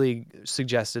really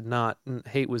suggested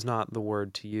hate was not the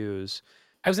word to use.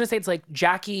 I was going to say, it's like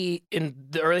Jackie in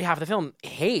the early half of the film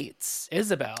hates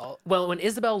Isabel. Well, when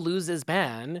Isabel loses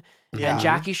Ben and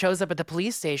Jackie shows up at the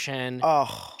police station,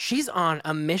 she's on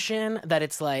a mission that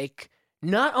it's like,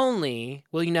 not only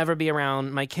will you never be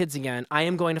around my kids again, I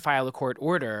am going to file a court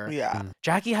order. Yeah.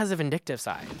 Jackie has a vindictive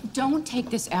side. Don't take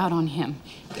this out on him.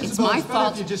 It's my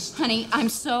fault. Honey, I'm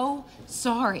so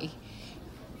sorry.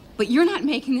 But you're not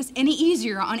making this any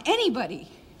easier on anybody.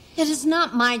 It is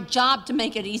not my job to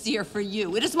make it easier for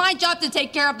you. It is my job to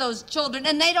take care of those children,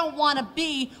 and they don't want to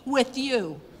be with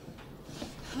you.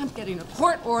 I'm getting a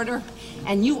court order,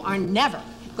 and you are never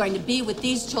going to be with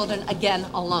these children again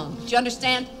alone. Do you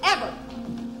understand? Ever.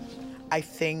 I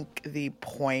think the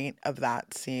point of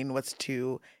that scene was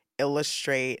to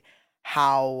illustrate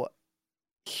how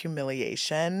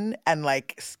humiliation and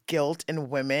like guilt in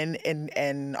women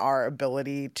in our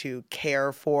ability to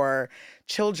care for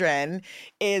children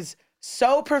is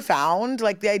so profound.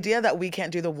 Like the idea that we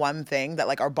can't do the one thing that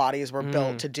like our bodies were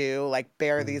built to do, like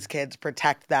bear these kids,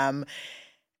 protect them.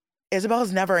 Isabel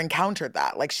has never encountered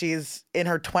that. Like she's in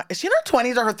her is she in her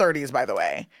 20s or her 30s, by the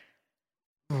way?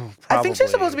 I think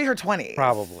she's supposed to be her 20s.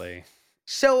 Probably.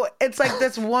 So it's like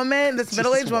this woman, this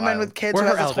middle-aged woman with kids We're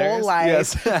who has her this whole elders. life.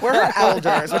 Yes. We're her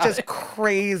elders, which is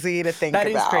crazy to think That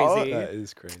is about. crazy. That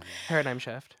is crazy. Paradigm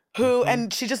shift. Who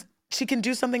and she can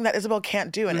do something that Isabel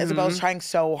can't do, and Isabel's trying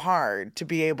so hard to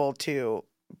be able to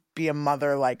be a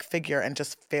mother-like figure and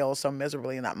just fails so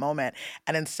miserably in that moment.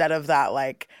 And instead of that,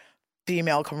 like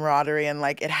female camaraderie and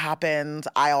like it happens,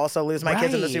 I also lose my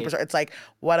kids in the Right. superstore. It's like,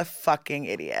 what a fucking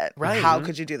idiot! Right. How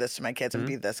could you do this to my kids and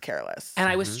be this careless? And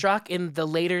I was struck in the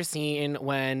later scene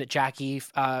when Jackie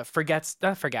forgets.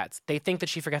 They think that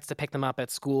she forgets to pick them up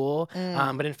at school,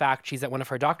 but in fact, she's at one of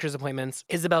her doctor's appointments.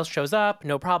 Isabel shows up,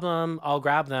 no problem, I'll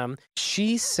grab them.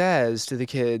 She says to the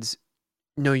kids,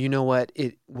 no, you know what?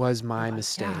 It was my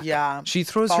mistake. Yeah. She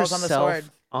throws Falls on the herself sword.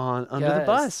 under the Yes.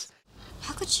 bus.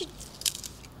 How could she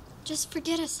just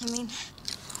forget us? I mean,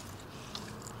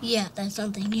 yeah, that's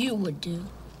something you would do.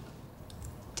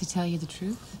 To tell you the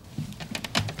truth,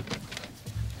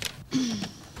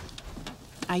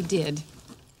 I did.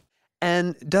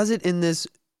 And does it in this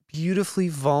beautifully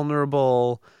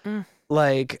vulnerable,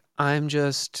 like, I'm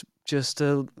just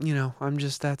a, I'm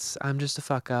just a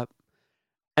fuck up.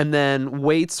 And then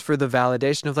waits for the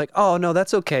validation of like, oh no,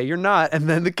 that's okay, you're not. And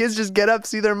then the kids just get up,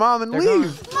 see their mom, and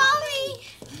leave. Mommy!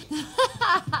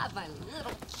 My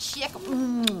little chick.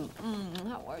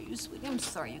 How are you, sweetie? I'm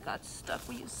sorry you got stuck.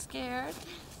 Were you scared?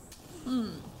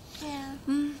 Yeah.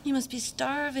 You must be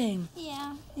starving.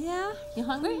 Yeah. Yeah? You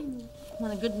hungry?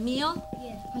 Want a good meal?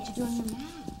 Yeah. What'd you do on your mat?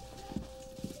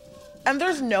 And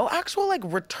there's no actual like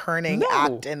returning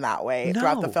act in that way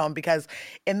throughout the No. film, because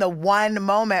in the one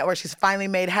moment where she's finally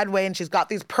made headway and she's got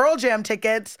these Pearl Jam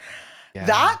tickets,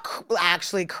 That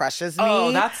actually crushes me.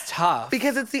 Oh, that's tough.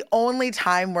 Because it's the only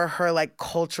time where her like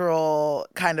cultural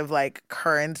kind of like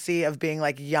currency of being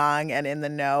like young and in the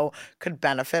know could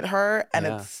benefit her. And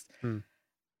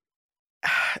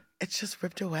it's just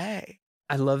ripped away.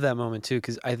 I love that moment too,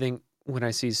 because I think when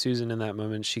I see Susan in that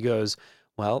moment, she goes,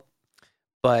 well,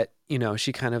 but, you know,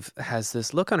 she kind of has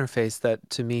this look on her face that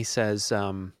to me says,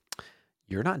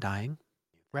 you're not dying.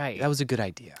 Right. That was a good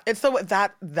idea. That's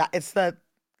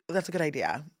a good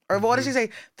idea. Or what does she say?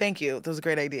 Thank you. That was a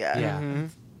great idea. Yeah.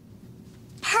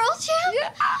 Pearl Jam?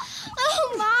 Yeah.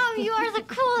 Oh, Mom, you are the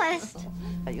coolest.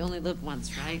 But you only live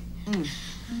once, right?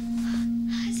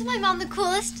 Isn't my mom the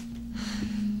coolest?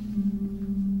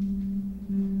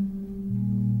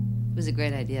 It was a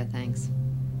great idea, thanks.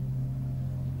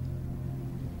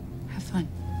 Have fun.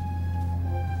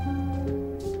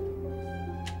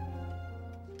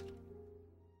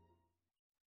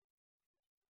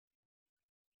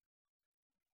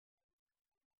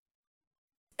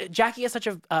 Jackie has such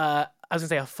a, I was gonna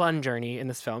say a fun journey in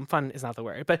this film. Fun is not the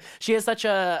word, but she has such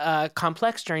a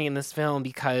complex journey in this film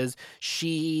because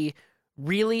she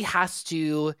really has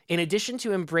to, in addition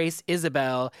to embrace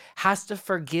Isabel, has to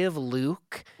forgive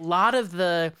Luke. A lot of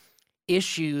the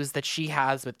issues that she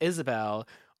has with Isabel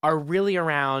are really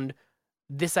around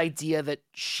this idea that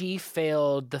she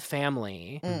failed the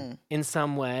family in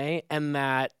some way,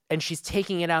 and she's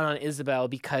taking it out on Isabel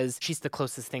because she's the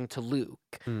closest thing to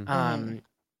Luke.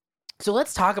 So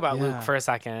let's talk about Luke for a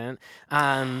second.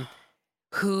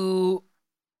 Who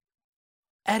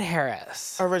Ed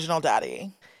Harris, original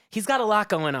daddy. He's got a lot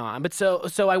going on, but so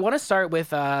I want to start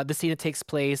with the scene that takes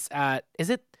place at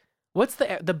what's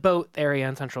the boat area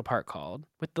in Central Park called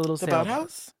with the little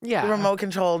boathouse? Yeah, the remote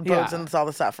controlled boats and all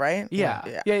the stuff, right?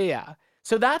 Yeah.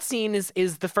 So that scene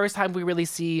is the first time we really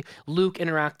see Luke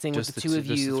interacting with the two of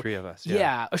you. Just the three of us.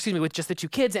 With just the two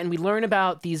kids. And we learn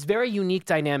about these very unique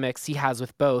dynamics he has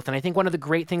with both. And I think one of the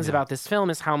great things about this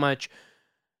film is how much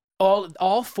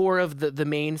all four of the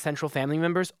main central family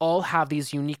members all have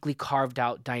these uniquely carved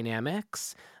out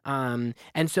dynamics. And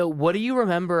so what do you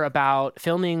remember about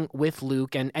filming with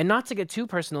Luke? And not to get too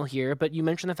personal here, but you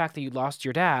mentioned the fact that you lost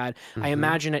your dad. I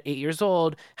imagine at 8 years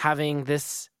old, having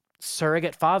this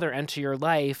surrogate father enter your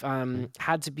life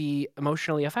had to be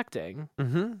emotionally affecting.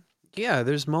 Yeah,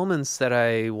 there's moments that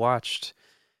I watched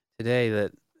today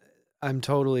that I'm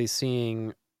totally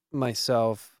seeing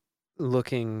myself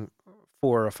looking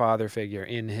for a father figure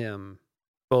in him,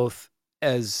 both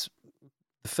as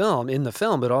in the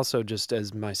film, but also just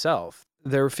as myself.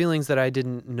 There were feelings that I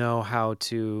didn't know how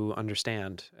to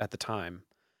understand at the time.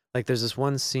 Like there's this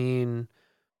one scene,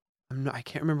 I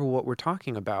can't remember what we're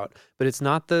talking about, but it's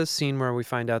not the scene where we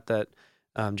find out that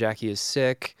Jackie is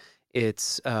sick.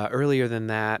 It's earlier than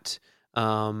that.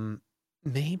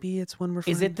 Maybe it's when we're.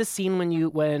 Is it the scene when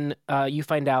you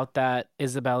find out that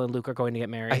Isabel and Luke are going to get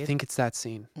married? I think it's that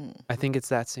scene. I think it's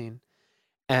that scene.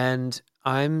 And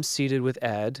I'm seated with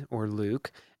Ed or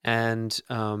Luke, and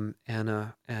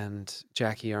Anna and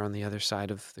Jackie are on the other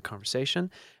side of the conversation.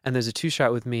 And there's a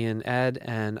 2-shot with me and Ed,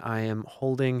 and I am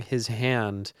holding his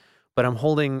hand. But I'm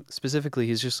holding, specifically,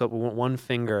 he's just one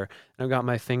finger, and I've got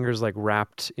my fingers like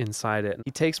wrapped inside it.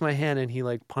 He takes my hand and he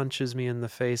like punches me in the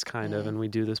face kind of, and we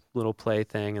do this little play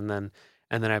thing, and then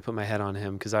I put my head on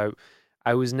him because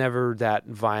I was never that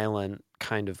violent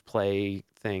kind of play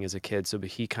thing as a kid, but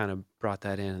he kind of brought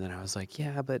that in, and then I was like,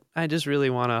 yeah, but I just really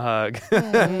want a hug.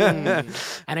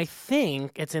 And I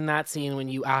think it's in that scene when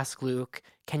you ask Luke,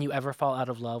 can you ever fall out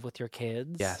of love with your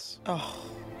kids? Yes. Oh.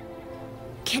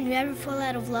 Can you ever fall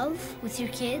out of love with your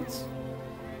kids?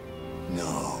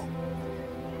 No.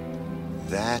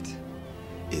 That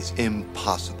is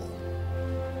impossible.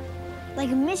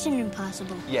 Like Mission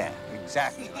Impossible. Yeah,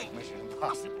 exactly like Mission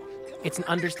Impossible. It's an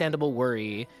understandable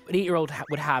worry an 8-year-old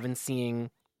would have in seeing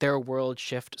their world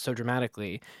shift so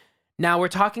dramatically. Now we're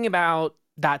talking about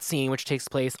that scene, which takes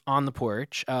place on the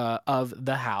porch of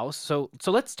the house. So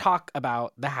let's talk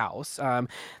about the house.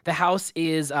 The house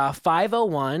is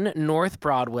 501 North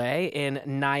Broadway in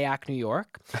Nyack, New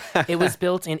York. It was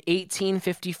built in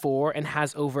 1854 and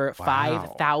has over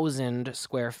 5,000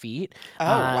 square feet. Oh,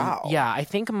 wow. Yeah, I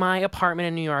think my apartment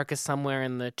in New York is somewhere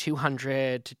in the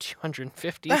 200 to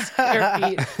 250 square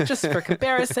feet, just for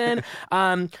comparison.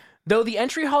 Though the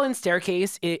entry hall and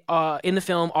staircase in the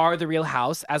film are the real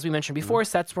house, as we mentioned before,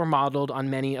 sets were modeled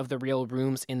on many of the real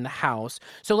rooms in the house.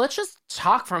 So let's just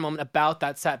talk for a moment about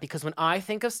that set, because when I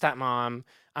think of Stepmom,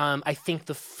 I think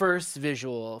the first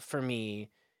visual for me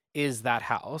is that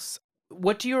house.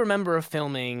 What do you remember of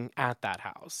filming at that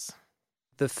house?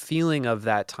 The feeling of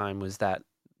that time was that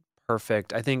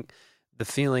perfect. I think the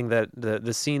feeling that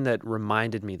the scene that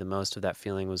reminded me the most of that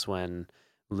feeling was when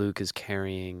Luke is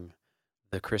carrying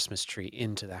the Christmas tree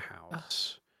into the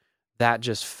house. That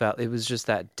just felt, it was just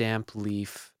that damp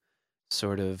leaf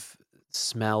sort of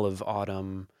smell of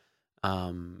autumn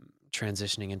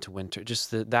transitioning into winter.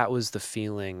 Just that was the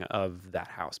feeling of that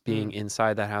house, being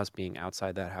inside that house, being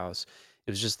outside that house. It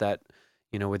was just that,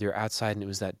 you know, whether you're outside and it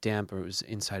was that damp, or it was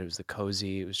inside, it was the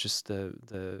cozy. It was just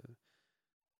the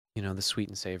you know, the sweet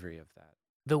and savory of that.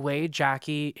 The way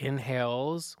Jackie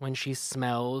inhales when she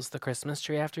smells the Christmas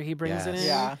tree after he brings it in.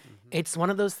 Yeah. It's one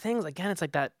of those things, again, it's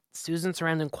like that Susan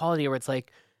Sarandon quality where it's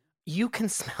like, you can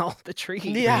smell the tree.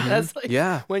 Yeah. That's like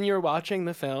Yeah. when you're watching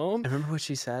the film. And remember what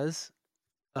she says?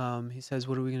 He says,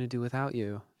 "What are we going to do without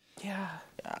you? Yeah.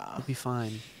 We'll be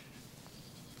fine."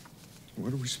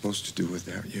 What are we supposed to do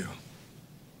without you?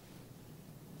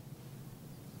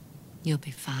 You'll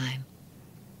be fine.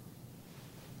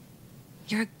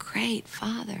 You're a great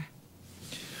father.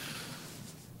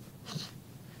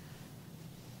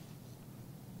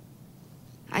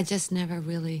 I just never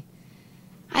really,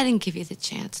 I didn't give you the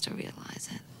chance to realize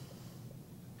it.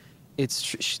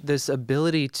 It's this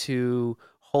ability to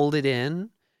hold it in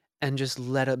and just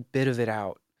let a bit of it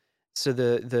out. So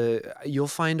you'll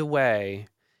find a way.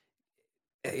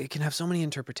 It can have so many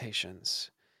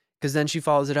interpretations. Because then she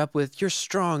follows it up with, "You're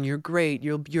strong, you're great,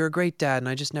 you're a great dad, and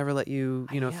I just never let you,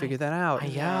 figure that out."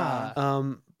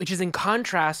 Yeah. Which is in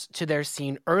contrast to their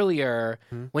scene earlier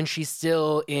when she's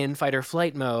still in fight or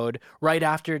flight mode, right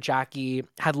after Jackie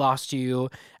had lost you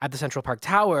at the Central Park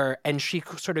Tower, and she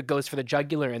sort of goes for the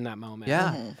jugular in that moment.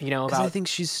 Yeah. You know, because I think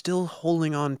she's still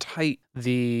holding on tight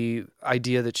the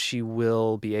idea that she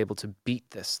will be able to beat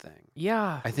this thing.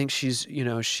 Yeah. I think she's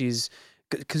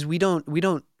because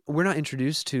we're not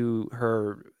introduced to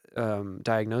her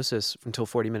diagnosis until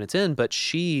 40 minutes in, but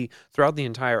she, throughout the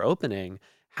entire opening,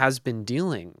 has been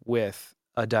dealing with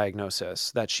a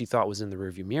diagnosis that she thought was in the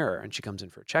rearview mirror, and she comes in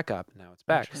for a checkup, and now it's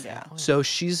back. Yeah. So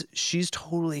she's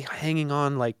totally hanging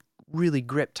on, like really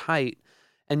gripped tight,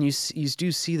 and you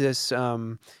do see this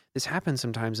this happen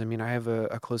sometimes. I mean, I have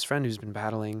a close friend who's been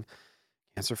battling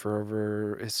cancer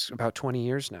for it's about 20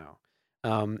 years now.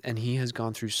 And he has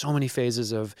gone through so many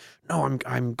phases of, no,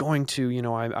 I'm going to,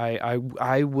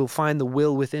 I will find the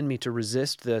will within me to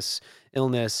resist this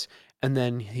illness, and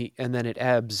then it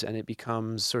ebbs and it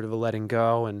becomes sort of a letting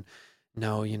go, and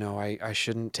no, I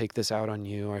shouldn't take this out on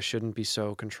you. I shouldn't be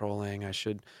so controlling. I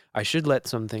should let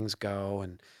some things go.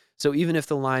 And so even if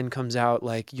the line comes out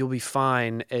like, "You'll be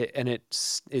fine," and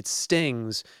it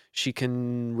stings, she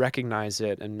can recognize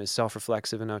it and is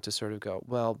self-reflexive enough to sort of go,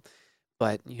 well,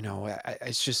 but,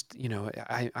 it's just,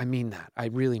 I mean that. I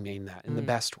really mean that in the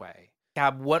best way.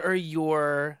 Gab, what are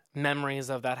your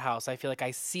memories of that house? I feel like I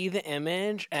see the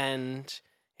image and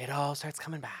it all starts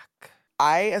coming back.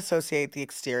 I associate the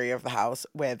exterior of the house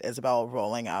with Isabel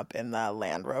rolling up in the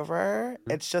Land Rover.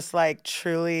 It's just like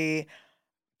truly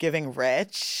giving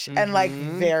rich and like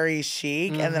very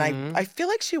chic. And then I feel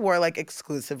like she wore like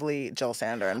exclusively Jill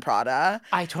Sander and Prada.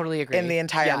 I totally agree. In the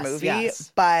entire movie.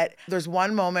 Yes. But there's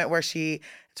one moment where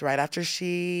it's right after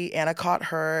Anna caught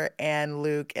her and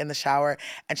Luke in the shower,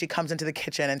 and she comes into the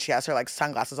kitchen and she has her like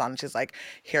sunglasses on, and she's like,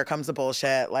 "Here comes the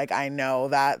bullshit. Like, I know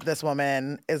that this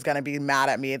woman is gonna be mad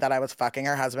at me that I was fucking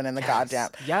her husband in the goddamn."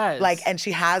 Yes. Like, and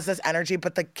she has this energy,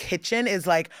 but the kitchen is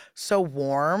like so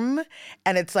warm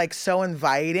and it's like so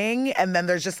inviting. And then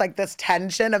there's just like this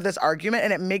tension of this argument,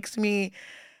 and it makes me,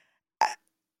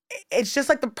 it's just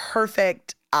like the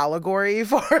perfect allegory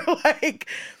for like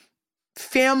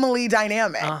family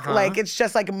dynamic. Like, it's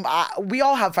just like, we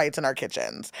all have fights in our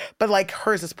kitchens, but like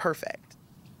hers is perfect.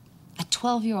 A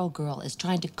 12-year-old girl is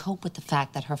trying to cope with the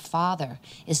fact that her father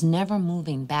is never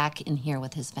moving back in here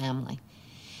with his family.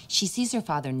 She sees her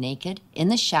father naked in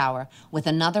the shower with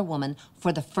another woman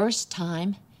for the first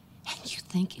time, and you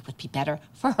think it would be better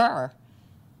for her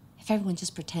if everyone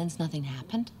just pretends nothing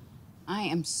happened. I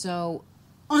am so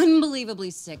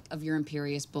unbelievably sick of your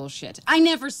imperious bullshit. I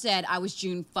never said I was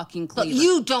June fucking Cleaver. Look,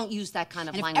 you don't use that kind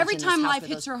of and language if every in this time house life with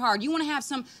hits those- her hard, you want to have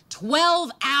some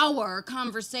 12-hour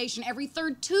conversation every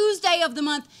third Tuesday of the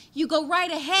month, you go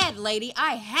right ahead, lady.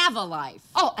 I have a life.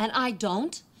 Oh, and I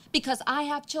don't, because I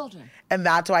have children. And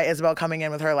that's why Isabel coming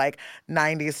in with her like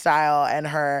 90s style and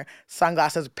her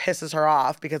sunglasses pisses her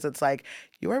off, because it's like,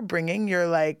 you are bringing your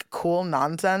like cool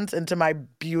nonsense into my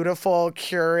beautiful,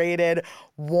 curated,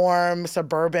 warm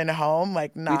suburban home.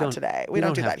 Like, not today. We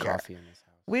don't do have that here. coffee in this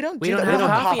house. We don't We do don't that. have We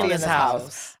don't coffee in this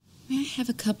house. May I have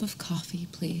a cup of coffee,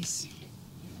 please?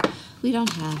 We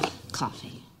don't have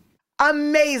coffee.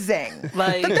 amazing.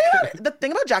 Like the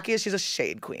thing about Jackie is she's a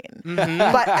shade queen,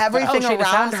 Mhm. but everything Shade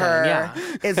around assassin, her yeah.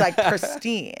 is like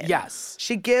pristine. Yes.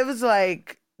 She gives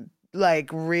like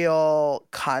real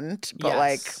cunt, but Yes.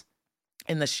 like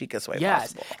in the chicest way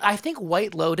Yes. possible. I think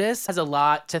White Lotus has a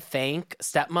lot to thank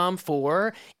Stepmom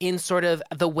for in sort of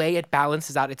the way it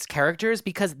balances out its characters,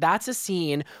 because that's a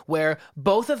scene where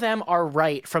both of them are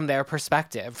right from their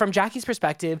perspective. From Jackie's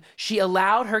perspective, she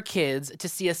allowed her kids to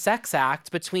see a sex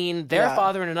act between their Yeah.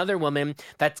 father and another woman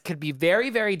that could be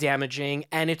very, very damaging,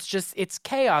 and it's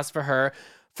chaos for her.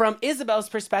 From Isabel's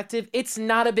perspective, it's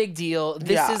not a big deal.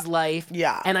 This Yeah. is life.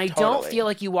 Yeah, And I don't totally. feel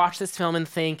like you watch this film and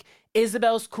think,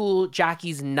 Isabel's cool,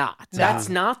 Jackie's not. That's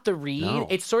not the read. No.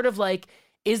 It's sort of like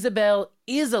Isabel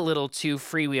is a little too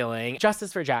freewheeling.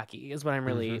 Justice for Jackie is what I'm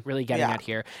really getting Yeah. at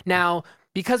here. Now,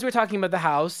 because we're talking about the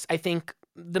house, I think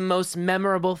the most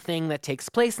memorable thing that takes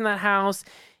place in that house,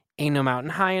 Ain't No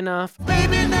Mountain High Enough.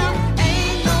 Baby, now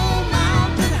ain't no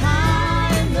mountain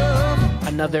high enough.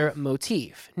 Another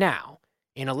motif. Now,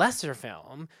 in a lesser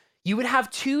film, you would have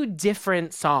two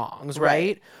different songs,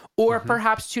 right? Or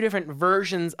perhaps two different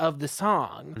versions of the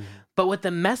song. But what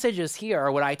the messages here,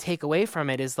 or what I take away from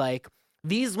it, is like,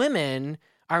 these women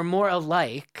are more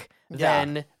alike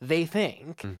than they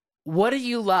think. What do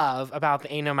you love about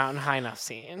the Ain't No Mountain High Enough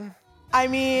scene? I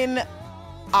mean,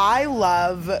 I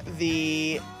love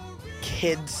the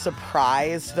kids'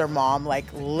 surprise to their mom, like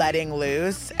letting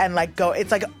loose and like go. It's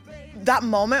like that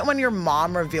moment when your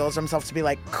mom reveals herself to be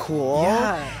like cool,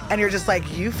 and you're just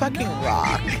like, you fucking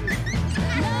rock.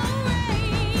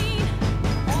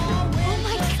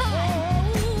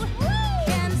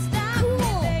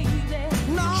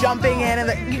 Jumping in,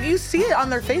 and you see it on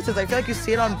their faces. I feel like you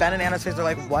see it on Ben and Anna's face. They're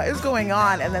like, what is going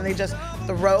on? And then they just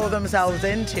throw themselves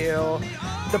into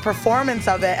the performance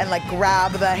of it and like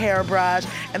grab the hairbrush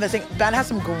and this thing. Ben has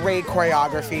some great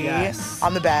choreography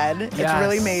on the bed. It's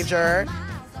really major.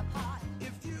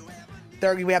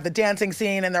 There, we have the dancing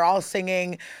scene and they're all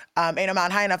singing Ain't No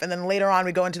Mountain High Enough. And then later on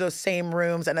we go into those same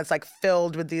rooms and it's like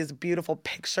filled with these beautiful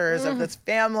pictures of this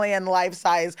family and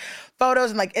life-size photos.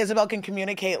 And like Isabel can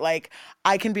communicate like,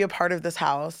 I can be a part of this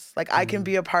house. Like I can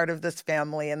be a part of this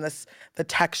family and the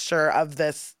texture of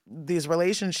these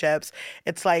relationships.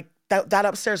 It's like that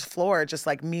upstairs floor just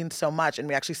like means so much. And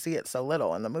we actually see it so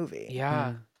little in the movie.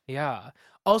 Yeah. Yeah.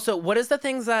 Also, what is the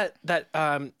things that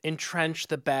entrench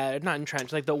the bed? Not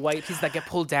entrench, like the white pieces that get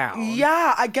pulled down.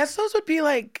 Yeah, I guess those would be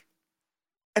like,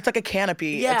 it's like a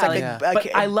canopy. Yeah, it's like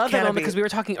but I love that moment canopy. because we were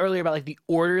talking earlier about like the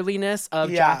orderliness of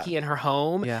Jackie and her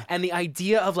home, and the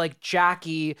idea of like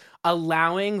Jackie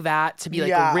allowing that to be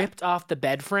like ripped off the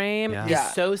bed frame is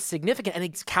so significant, and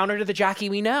it's counter to the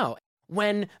Jackie we know.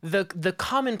 When the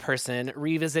common person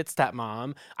revisits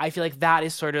Stepmom, I feel like that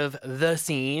is sort of the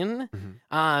scene.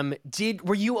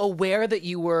 Were you aware that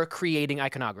you were creating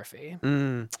iconography?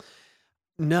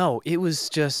 No, it was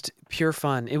just pure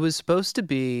fun. It was supposed to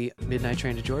be Midnight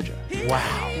Train to Georgia.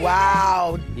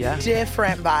 Wow. Yeah.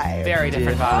 Different vibe. Very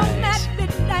different vibes.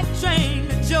 Midnight train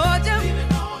to Georgia.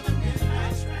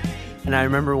 And I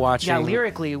remember watching. Yeah,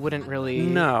 lyrically, it wouldn't really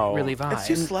vibe. It's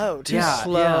too slow. Too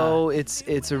slow.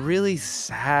 It's a really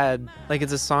sad, like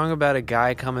it's a song about a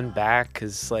guy coming back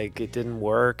because like it didn't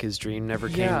work, his dream never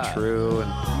came true,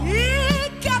 and He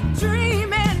kept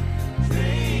dreaming,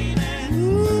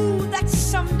 ooh, that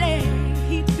someday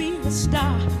he'd be a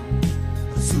star.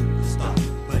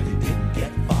 Superstar, but he didn't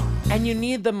get far. And you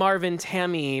need the Marvin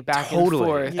Tammy back and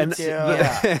forth. You do.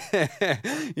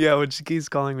 Yeah, when she keeps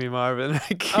calling me Marvin, I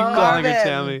keep calling Marvin. her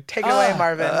Tammy. Take it away,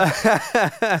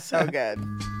 Marvin. So good.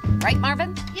 Right,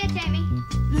 Marvin? Yeah, Tammy.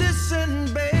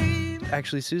 Listen, babe.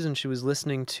 Actually, Susan, she was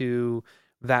listening to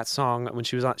that song when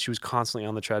she was constantly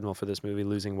on the treadmill for this movie,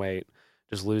 losing weight,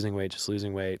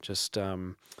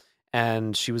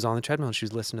 and she was on the treadmill and she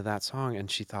was listening to that song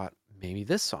and she thought, maybe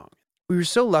this song. We were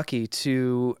so lucky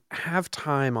to have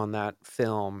time on that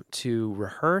film to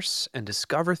rehearse and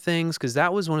discover things, because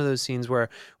that was one of those scenes where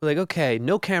we're like, okay,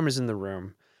 no cameras in the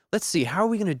room. Let's see, how are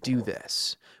we going to do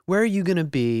this? Where are you going to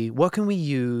be? What can we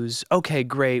use? Okay,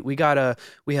 great. We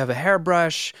have a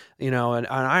hairbrush, an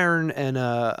iron and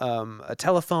a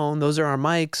telephone. Those are our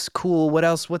mics. Cool. What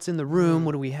else? What's in the room?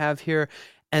 What do we have here?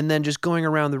 And then just going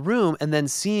around the room and then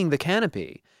seeing the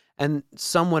canopy and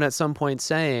someone at some point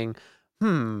saying,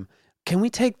 can we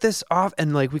take this off?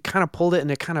 And like, we kind of pulled it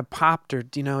and it kind of popped, or,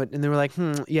 and they were like,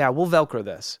 yeah, we'll Velcro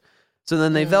this. So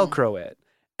then they Velcro it.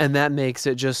 And that makes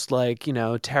it just like,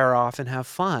 tear off and have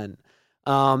fun.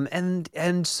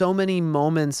 And so many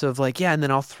moments of like, and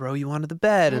then I'll throw you onto the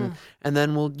bed and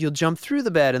then you'll jump through the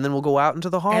bed and then we'll go out into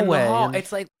the hallway.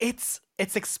 It's like, it's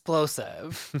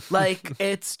explosive. Like,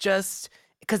 it's just,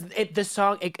 because the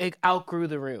song it outgrew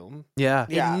the room. Yeah.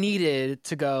 It needed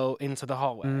to go into the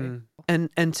hallway.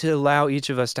 And to allow each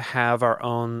of us to have our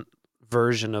own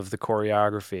version of the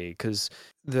choreography, because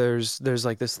there's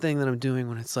like this thing that I'm doing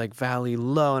when it's like valley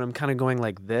low and I'm kind of going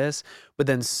like this, but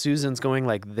then Susan's going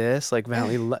like this, like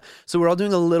valley low. So we're all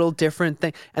doing a little different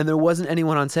thing, and there wasn't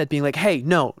anyone on set being like, hey,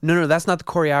 no, that's not the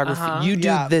choreography. You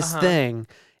do this thing.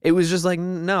 It was just like,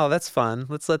 no, that's fun.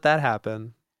 Let's let that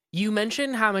happen. You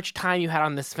mentioned how much time you had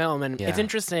on this film, and it's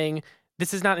interesting.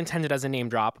 This is not intended as a name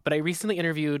drop, but I recently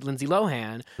interviewed Lindsay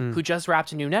Lohan, who just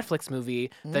wrapped a new Netflix movie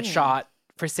that shot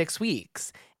for 6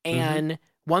 weeks. And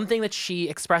one thing that she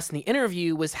expressed in the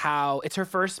interview was how it's her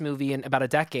first movie in about a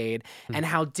decade, and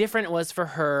how different it was for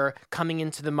her coming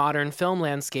into the modern film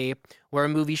landscape where a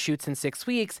movie shoots in 6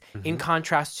 weeks, in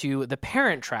contrast to The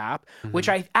Parent Trap, which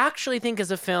I actually think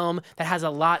is a film that has a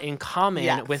lot in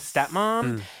common with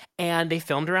Stepmom. And they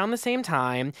filmed around the same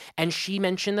time. And she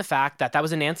mentioned the fact that that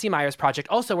was a Nancy Meyers project.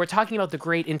 Also, we're talking about the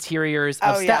great interiors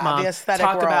of Stepmom. The aesthetic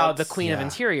Talk about worlds. the queen of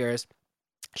interiors.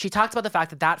 She talked about the fact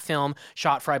that that film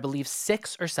shot for, I believe,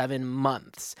 6 or 7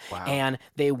 months. Wow. And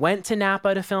they went to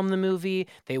Napa to film the movie.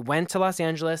 They went to Los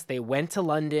Angeles. They went to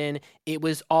London. It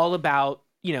was all about,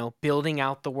 building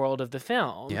out the world of the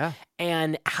film. Yeah.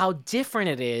 And how different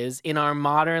it is in our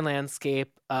modern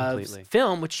landscape of Completely.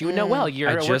 film, which you would know well.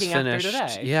 You're working out there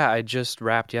finished. today. Yeah, I just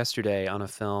wrapped yesterday on a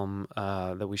film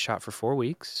that we shot for 4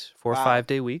 weeks, 4 or 5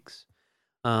 day weeks.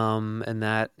 And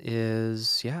that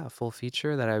is, a full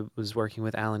feature that I was working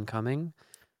with Alan Cumming,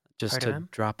 just Heard to of him?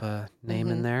 drop a name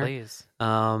in there. Please.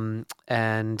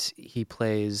 And he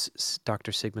plays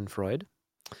Dr. Sigmund Freud.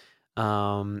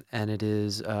 And it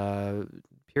is a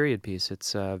period piece.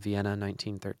 It's Vienna,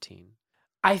 1913.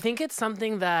 I think it's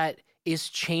something that is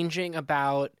changing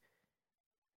about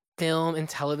film and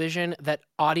television that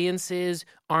audiences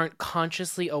aren't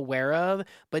consciously aware of,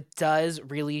 but does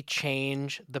really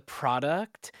change the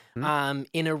product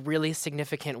in a really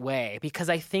significant way. Because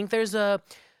I think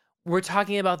we're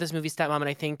talking about this movie Stepmom, and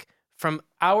I think from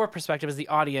our perspective as the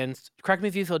audience, correct me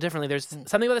if you feel differently, there's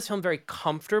something about this film very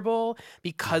comfortable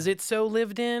because it's so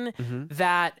lived in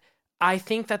that I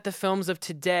think that the films of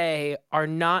today are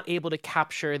not able to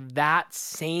capture that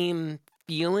same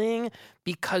feeling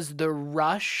because the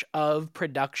rush of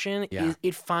production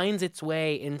it finds its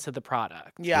way into the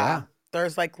product. Yeah.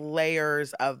 There's like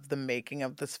layers of the making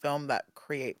of this film that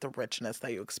create the richness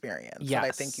that you experience. That I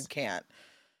think you can't,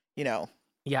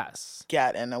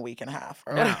 get in a week and a half.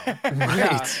 Or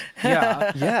Right.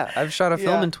 Yeah. I've shot a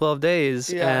film in 12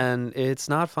 days and it's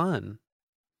not fun.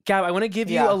 Gab, I want to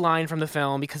give you a line from the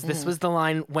film because this was the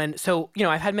line when,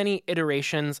 I've had many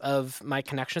iterations of my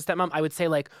connection to Stepmom. I would say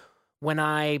when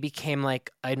I became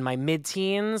in my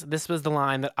mid-teens, this was the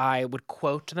line that I would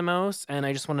quote the most, and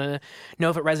I just want to know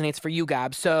if it resonates for you,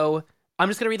 Gab. So I'm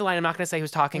just going to read the line. I'm not going to say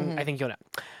who's talking. I think you'll know.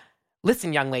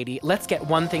 Listen, young lady, let's get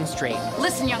one thing straight.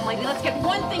 Listen, young lady, let's get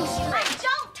one thing straight.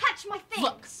 Don't touch my things.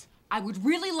 Look, I would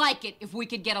really like it if we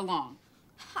could get along.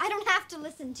 I don't have to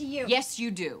listen to you. Yes, you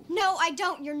do. No, I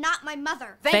don't. You're not my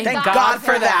mother. Thank God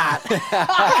for that.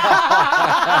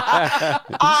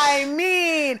 I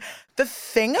mean, the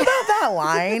thing about that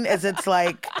line is it's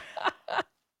like,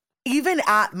 even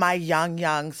at my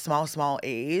young, small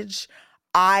age,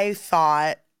 I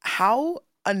thought, how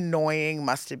annoying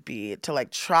must it be to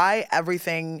try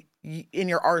everything in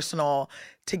your arsenal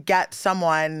to get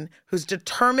someone who's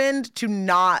determined to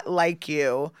not like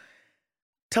you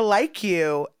to like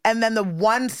you, and then the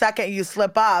 1 second you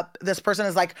slip up, this person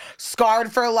is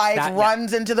scarred for life,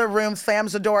 runs into the room,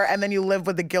 slams the door, and then you live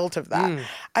with the guilt of that.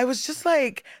 I was just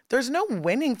like, there's no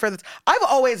winning for this. I've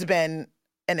always been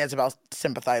an Isabel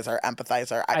sympathizer,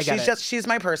 empathizer. She's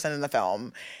my person in the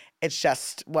film. It's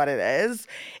just what it is.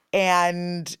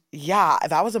 And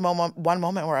that was one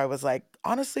moment where I was like,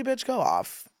 honestly, bitch, go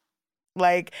off.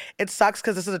 It sucks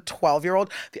because this is a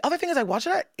 12-year-old. The other thing is I watched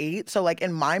it at 8. So,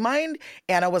 in my mind,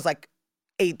 Anna was,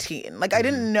 18. I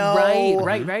didn't know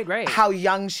right. how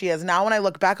young she is. Now when I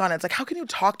look back on it, it's how can you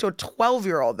talk to a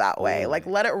 12-year-old that way?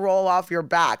 Let it roll off your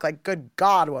back. Good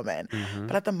God, woman.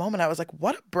 But at the moment, I was like,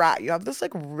 what a brat. You have this,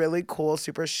 really cool,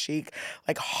 super chic,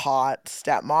 hot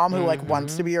stepmom who,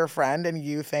 wants to be your friend, and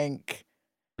you think,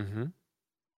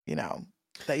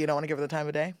 that you don't want to give her the time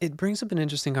of day. It brings up an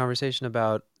interesting conversation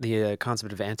about the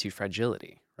concept of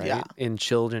anti-fragility, right? Yeah. In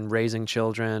children, raising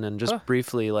children, and just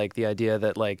briefly, the idea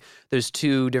that, there's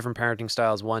 2 different parenting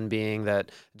styles. One being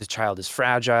that the child is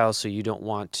fragile, so you don't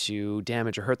want to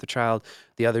damage or hurt the child.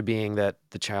 The other being that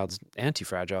the child's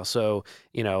anti-fragile. So,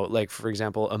 for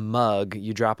example, a mug,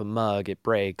 you drop a mug, it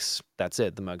breaks, that's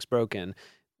it, the mug's broken.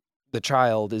 the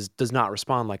child does not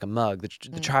respond like a mug.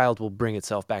 The child will bring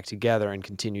itself back together and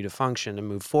continue to function and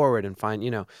move forward and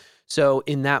find, So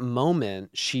in that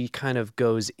moment, she kind of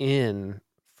goes in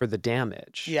for the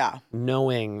damage. Yeah.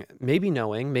 Maybe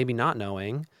not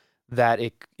knowing that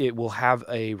it will have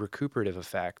a recuperative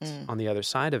effect on the other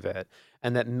side of it.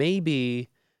 And that maybe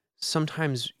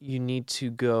sometimes you need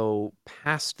to go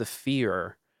past the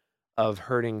fear of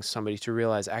hurting somebody to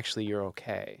realize actually you're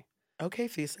okay. Okay,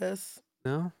 Thesis.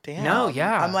 No? Damn. No,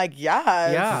 yeah. I'm like,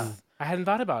 yes. Yeah. I hadn't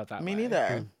thought about it that Me way.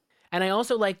 neither. And I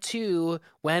also like, too,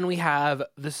 when we have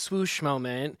the swoosh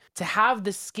moment, to have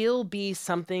the skill be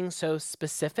something so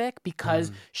specific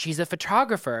because she's a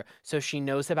photographer, so she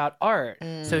knows about art.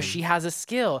 So she has a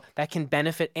skill that can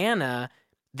benefit Anna.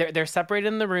 They're separated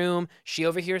in the room. She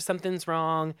overhears something's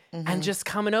wrong and just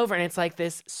coming over. And it's like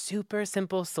this super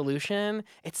simple solution.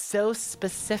 It's so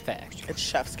specific. It's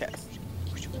chef's kiss.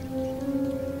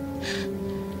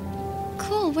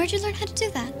 Cool. Where'd you learn how to do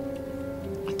that?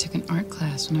 I took an art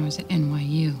class when I was at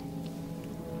NYU.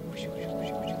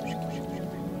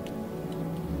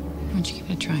 Why don't you give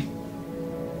it a try?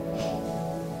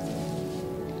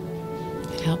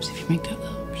 It helps if you make cut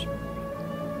lobes.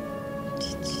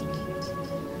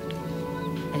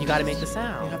 And you got to make the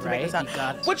sound, You have to right? make the sound. You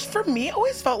got Which for me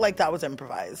always felt like that was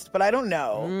improvised, but I don't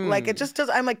know. Like it just does.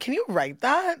 I'm like, can you write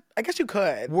that? I guess you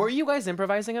could. Were you guys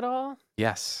improvising at all?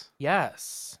 Yes.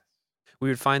 Yes. We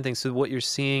would find things. So what you're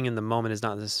seeing in the moment is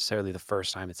not necessarily the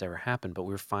first time it's ever happened, but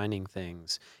we're finding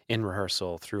things in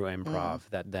rehearsal through improv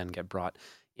that then get brought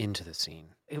into the scene.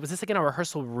 Was this like in a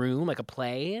rehearsal room, like a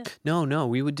play? No,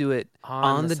 we would do it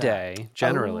on the set. day.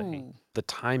 Generally, Oh. the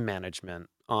time management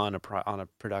on a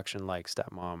production like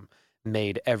Stepmom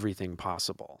made everything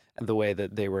possible. And the way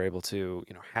that they were able to,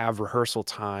 have rehearsal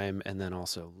time and then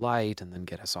also light and then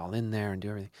get us all in there and do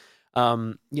everything.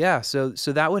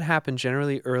 So that would happen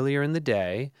generally earlier in the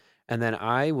day. And then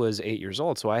I was 8 years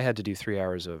old, so I had to do 3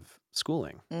 hours of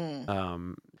schooling.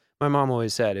 My mom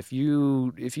always said, if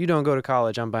you don't go to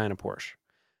college, I'm buying a Porsche.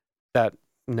 That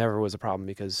never was a problem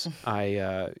because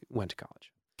I went to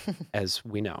college. As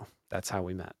we know, that's how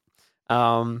we met.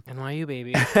 NYU,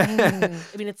 baby. I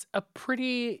mean, it's a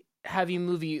pretty heavy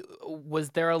movie. Was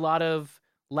there a lot of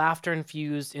laughter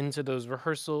infused into those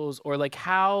rehearsals? Or like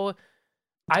how...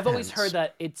 I've always heard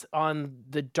that it's on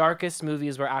the darkest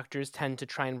movies where actors tend to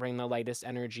try and bring the lightest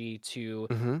energy to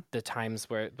the times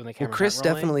when the camera's Chris not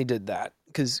rolling. definitely did that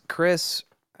because Chris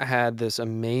had this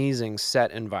amazing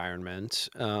set environment.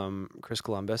 Chris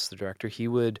Columbus, the director, he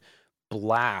would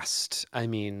blast,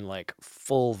 like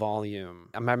full volume.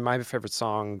 My favorite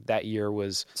song that year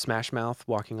was Smash Mouth,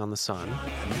 Walking on the Sun.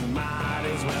 You might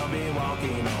as well be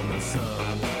walking on the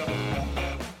sun.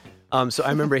 So I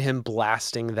remember him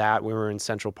blasting that. We were in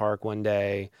Central Park one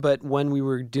day. But when we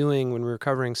were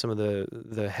covering some of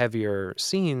the heavier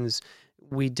scenes,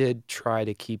 we did try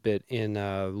to keep it in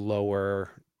a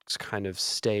lower kind of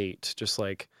state. Just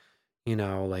like,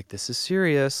 like this is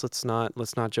serious. Let's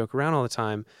not joke around all the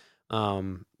time.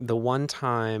 The one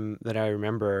time that I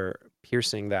remember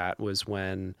piercing that was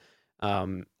when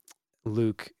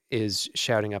Luke is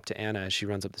shouting up to Anna as she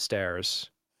runs up the stairs.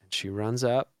 And she runs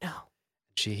up. No.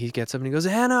 He gets up and he goes,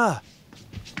 Anna!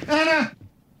 Anna!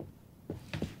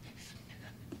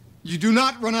 You do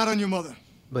not run out on your mother.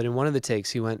 But in one of the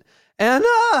takes, he went,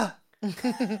 Anna!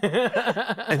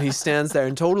 And he stands there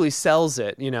and totally sells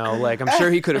it, like I'm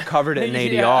sure he could have covered it in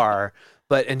ADR,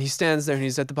 and he stands there and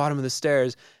he's at the bottom of the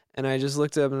stairs. And I just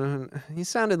looked up and he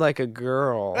sounded like a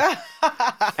girl.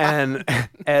 And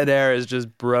Ed Harris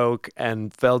just broke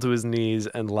and fell to his knees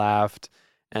and laughed,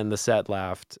 and the set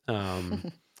laughed.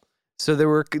 So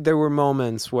there were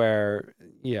moments where,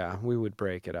 we would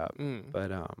break it up.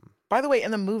 But By the way, in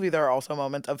the movie, there are also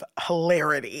moments of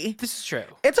hilarity. This is true.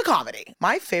 It's a comedy.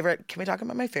 My favorite, can we talk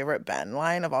about my favorite Ben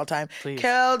line of all time? Please.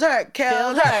 Killed her,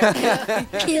 killed her.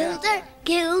 Killed her,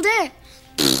 killed her,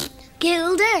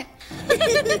 killed her.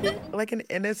 Like an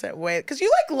innocent way. Because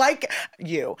you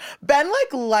Ben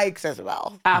likes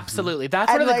Isabel. Absolutely.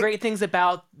 That's And one of the great things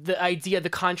about the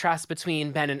contrast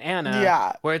between Ben and Anna.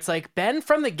 Yeah. Where it's like Ben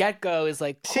from the get-go is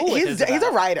like cool with He's Isabel.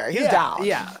 a writer. He's down.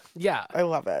 Yeah. I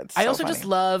love it. It's I so also funny. just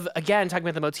love, again, talking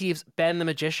about the motifs, Ben the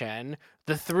magician,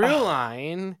 the through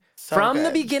line so from the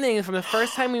good. beginning, from the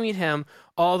first time we meet him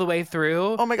all the way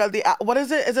through. Oh my God, what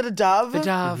is it? Is it a dove? The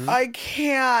dove. I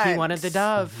can't. He wanted the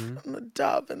dove. And the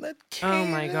dove and the king. Oh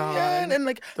my God.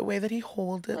 And the way that he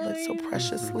holds it so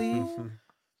preciously.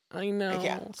 I know. I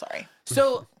can't. Sorry.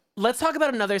 So Let's talk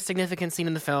about another significant scene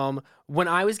in the film. When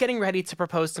I was getting ready to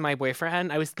propose to my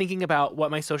boyfriend, I was thinking about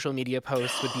what my social media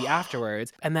posts would be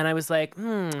afterwards. And then I was like,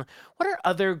 what are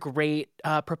other great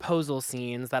proposal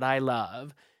scenes that I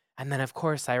love? And then, of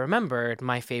course, I remembered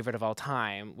my favorite of all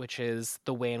time, which is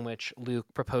the way in which Luke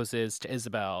proposes to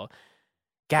Isabel.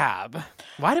 Gab,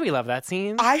 why do we love that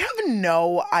scene? I have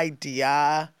no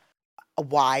idea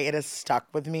why it has stuck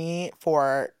with me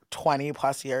for 20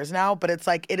 plus years now, but it's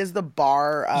like it is the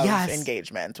bar of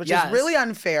engagement, which is really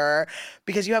unfair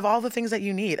because you have all the things that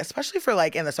you need, especially for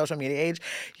like in the social media age.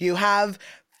 You have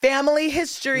family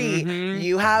history,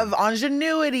 you have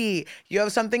ingenuity, you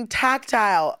have something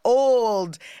tactile,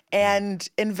 old, and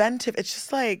inventive. It's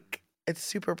just like, it's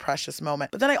super precious moment.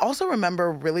 But then I also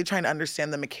remember really trying to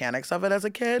understand the mechanics of it as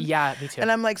a kid. Yeah, me too.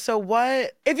 And I'm like, so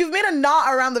what? If you've made a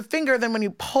knot around the finger, then when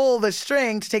you pull the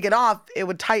string to take it off, it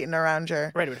would tighten around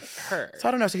your... Right, it would hurt. So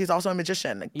I don't know. So he's also a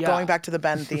magician. Going back to the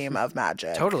Ben theme of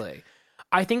magic. Totally.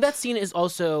 I think that scene is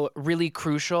also really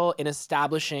crucial in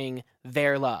establishing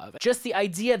their love. Just the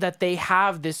idea that they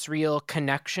have this real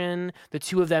connection, the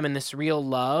two of them, and this real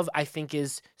love, I think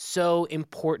is so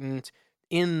important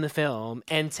in the film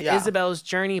and to Isabel's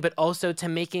journey, but also to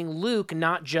making Luke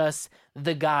not just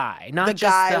the guy, not the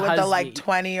just guy the with husband. the like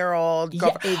 20-year-old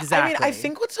girlfriend. Yeah, exactly. I mean, I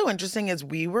think what's so interesting is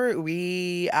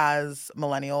we as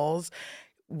millennials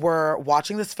were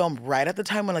watching this film right at the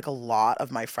time when like a lot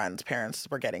of my friends' parents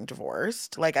were getting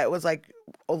divorced. Like it was like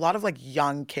a lot of like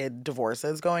young kid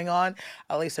divorces going on,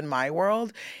 at least in my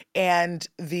world. And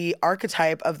the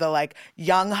archetype of the like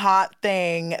young hot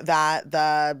thing that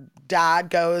the dad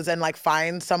goes and like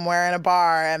finds somewhere in a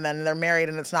bar and then they're married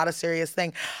and it's not a serious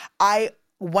thing. I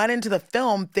went into the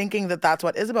film thinking that that's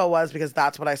what Isabel was because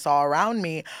that's what I saw around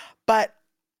me. But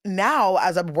now,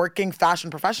 as a working fashion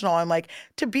professional, I'm like,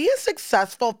 to be a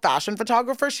successful fashion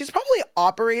photographer, she's probably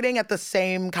operating at the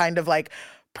same kind of like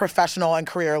professional and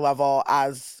career level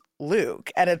as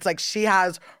Luke. And it's like she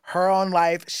has her own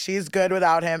life. She's good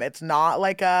without him. It's not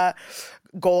like a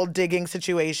gold digging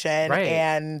situation. Right.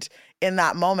 And in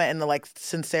that moment, in the like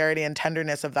sincerity and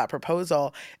tenderness of that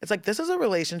proposal, it's like, this is a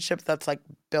relationship that's like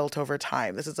built over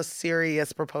time. This is a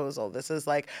serious proposal. This is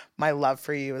like, my love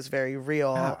for you is very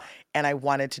real. Yeah. And I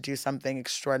wanted to do something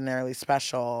extraordinarily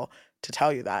special to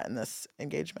tell you that in this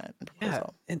engagement and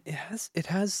proposal. Yeah, and it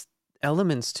has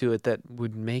elements to it that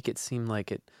would make it seem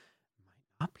like it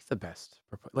might not be the best.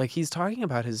 Like he's talking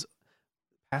about his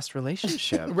past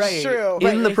relationship. Right. True.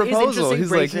 In the It's proposal, interesting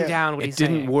he's like, breaking down what it he's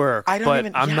didn't saying. work, I don't but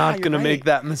even- I'm yeah, not you're going to make right.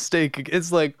 that mistake.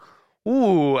 It's like,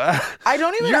 ooh. I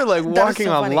don't even. You're like that is walking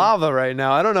so on funny. lava right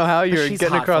now. I don't know how you're she's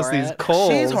getting hot across for these it.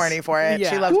 coals. She's horny for it. She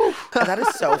Yeah. loves. That is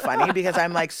so funny because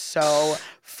I'm like so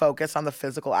focused on the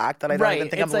physical act that I don't even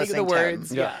think it's I'm like listening the to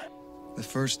words. him. Yeah. The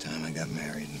first time I got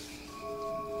married,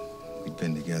 we'd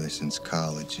been together since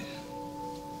college.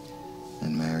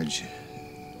 And marriage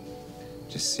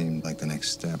just seemed like the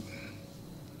next step.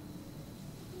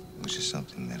 It was just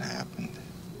something that happened.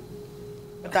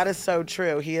 That is so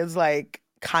true. He is like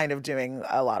kind of doing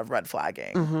a lot of red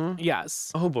flagging.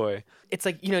 Yes. Oh boy. It's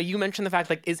like, you mentioned the fact,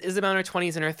 like, is Isabel in her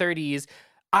 20s and her 30s?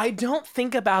 I don't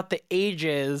think about the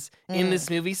ages in this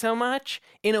movie so much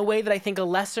in a way that I think a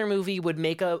lesser movie would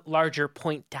make a larger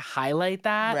point to highlight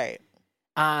that. Right.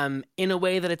 In a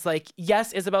way that it's like,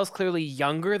 yes, Isabel's clearly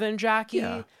younger than Jackie,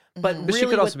 Yeah. but But really she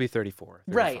could what- also be 34.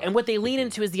 Right. And what they lean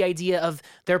into is the idea of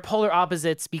their polar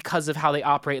opposites because of how they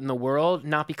operate in the world,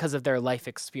 not because of their life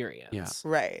experience. Yeah.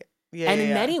 Right. Yeah. And in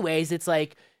yeah. many ways, it's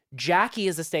like Jackie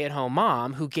is a stay-at-home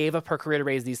mom who gave up her career to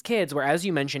raise these kids, where, as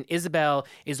you mentioned, Isabel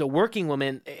is a working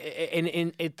woman,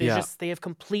 and they have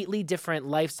completely different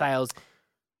lifestyles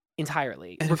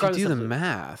entirely. And if you regardless do of the who.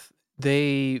 math,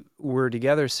 they were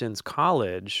together since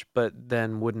college, but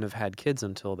then wouldn't have had kids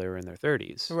until they were in their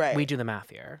 30s. Right. We do the math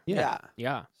here. Yeah.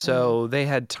 Yeah. So they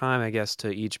had time, I guess, to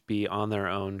each be on their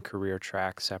own career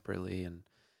track separately. And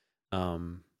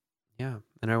yeah.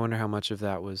 And I wonder how much of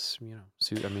that was,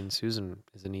 Susan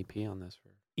is an EP on this.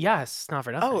 Yes, not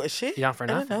for nothing. Oh, is she? Not for I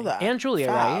nothing. didn't know that. And Julia,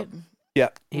 Fab. right? Yeah.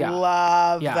 Yeah.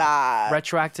 Love Yeah. that.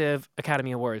 Retroactive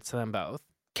Academy Awards to them both.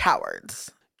 Cowards.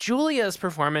 Julia's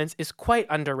performance is quite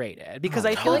underrated because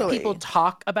I feel like Totally. people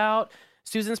talk about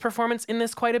Susan's performance in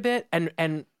this quite a bit,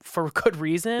 and for good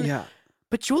reason. Yeah.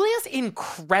 But Julia's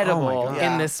incredible God. in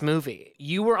Yeah. this movie.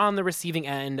 You were on the receiving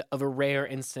end of a rare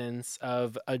instance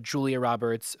of a Julia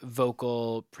Roberts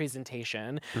vocal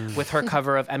presentation with her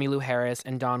cover of Emmylou Harris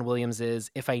and Don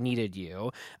Williams's "If I Needed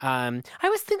You." I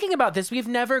was thinking about this. We've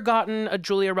never gotten a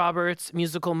Julia Roberts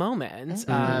musical moment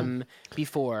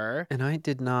before. And I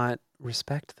did not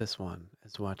respect this one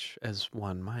as much as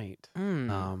one might.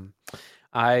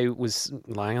 I was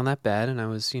lying on that bed and I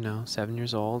was, 7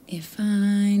 years old. If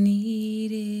I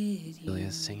needed you,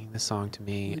 Julia's singing the song to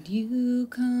me. would you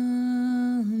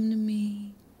come to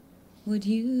me? Would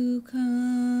you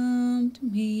come to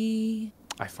me?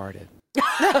 I farted.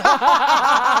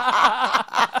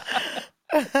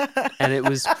 And it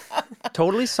was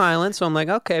totally silent. So I'm like,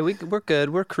 okay, we're good.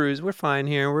 We're cruising. We're fine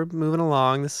here. We're moving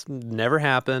along. This never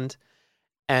happened.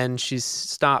 And she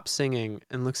stops singing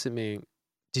and looks at me.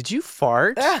 Did you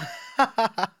fart?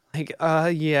 Like,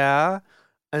 yeah.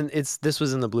 And this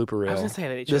was in the blooper reel. I was gonna say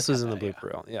that. This was in the blooper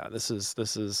reel. Yeah, this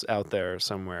is out there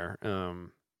somewhere.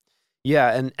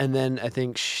 Yeah, and then I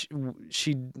think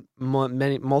she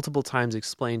multiple times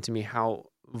explained to me how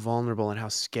vulnerable and how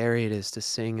scary it is to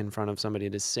sing in front of somebody,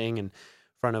 to sing in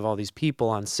front of all these people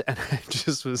on set. And I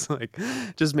just was like,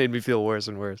 just made me feel worse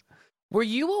and worse. Were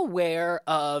you aware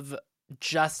of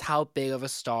just how big of a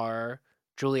star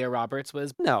Julia Roberts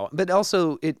was? No, but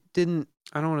also it didn't,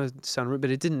 I don't want to sound rude,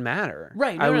 but it didn't matter.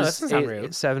 Right, I no, was that doesn't sound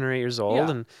rude. 7 or 8 years old,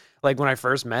 Yeah. and like when I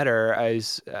first met her,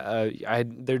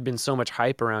 there'd been so much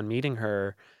hype around meeting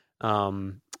her,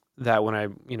 that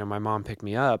when my mom picked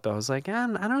me up, I was like, I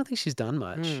don't think she's done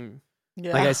much.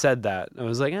 Yeah. Like I said that. I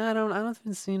was like, I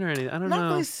haven't seen her anything. I don't Not know.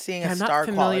 really seeing a I'm not star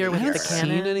familiar quality with here. the Seen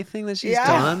canon. anything that she's Yeah.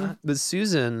 done? But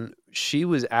Susan, she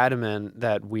was adamant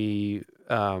that we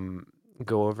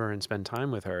go over and spend time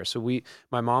with her. So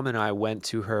my mom and I went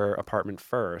to her apartment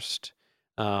first,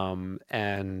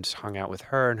 and hung out with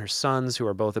her and her sons, who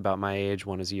are both about my age.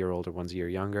 One is a year older, one's a year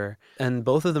younger, and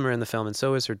both of them are in the film, and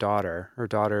so is her daughter. Her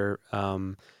daughter,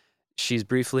 she's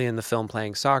briefly in the film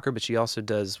playing soccer, but she also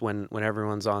does when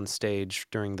everyone's on stage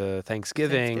during the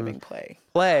Thanksgiving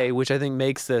play, which I think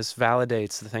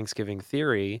validates the Thanksgiving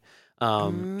theory.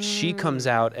 She comes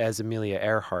out as Amelia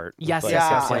Earhart. Yes, like yes,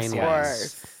 Kathleen of Wise.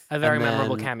 course. A very And then-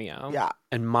 memorable cameo. Yeah.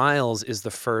 And Miles is the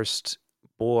first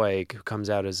boy who comes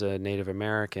out as a Native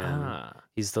American.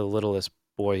 He's the littlest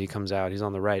boy. He comes out. He's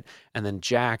on the right. And then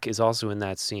Jack is also in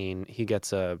that scene. He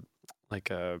gets what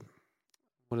are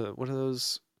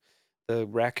those? The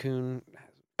raccoon.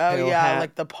 Oh tail yeah, hat?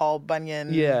 like the Paul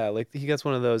Bunyan. Yeah, like he gets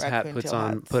one of those Raccoon tail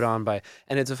hats. put on by,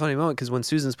 and it's a funny moment because when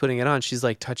Susan's putting it on, she's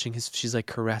like she's like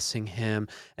caressing him,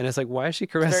 and it's like, why is she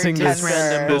caressing this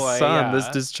tender. this Boy, son, yeah.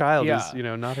 this child, Yeah.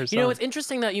 is not her son. You know, it's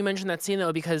interesting that you mentioned that scene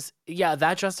though, because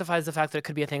that justifies the fact that it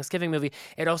could be a Thanksgiving movie.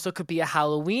 It also could be a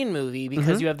Halloween movie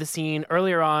because you have the scene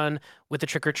earlier on with the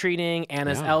trick or treating,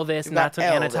 Anna's Yeah. Elvis, and That that's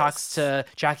when Anna Elvis. talks to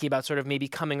Jackie about sort of maybe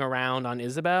coming around on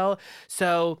Isabel.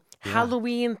 So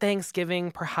Halloween,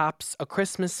 Thanksgiving, perhaps a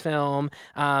Christmas film.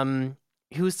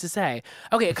 Who's to say?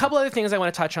 Okay, a couple other things I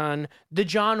want to touch on. The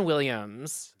John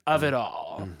Williams of it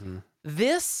all.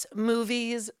 This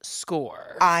movie's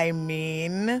score. I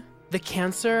mean, the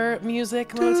cancer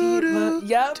music motif.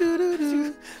 Yep.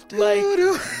 Like,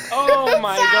 oh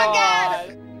my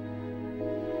God.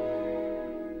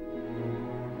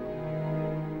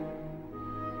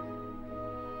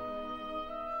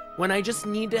 When I just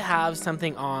need to have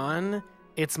something on,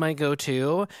 it's my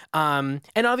go-to. And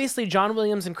obviously, John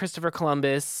Williams and Christopher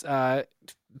Columbus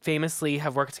famously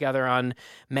have worked together on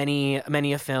many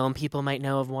a film. People might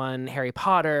know of one, Harry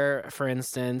Potter, for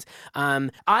instance.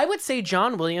 I would say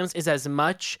John Williams is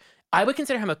I would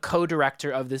consider him a co-director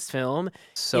of this film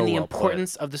in the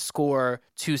importance of the score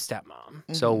to Stepmom.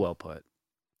 So well put.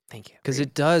 Thank you. Because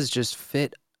it does just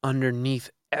fit underneath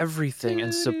everything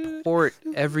and support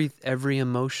every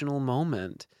emotional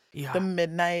moment. Yeah. The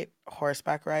midnight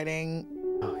horseback riding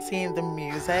scene, the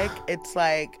music, it's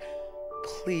like,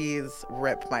 please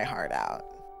rip my heart out.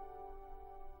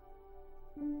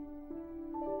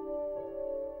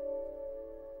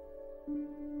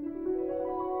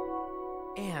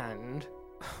 And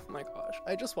oh my gosh,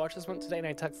 I just watched this one today and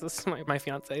I texted this to my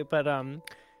fiance. But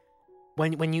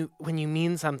when you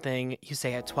mean something, you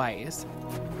say it twice.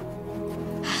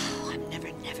 I'm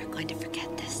never going to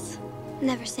forget this.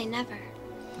 Never say never.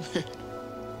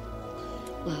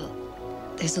 Well,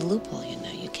 there's a loophole,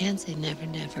 You can say never,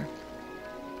 never.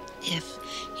 If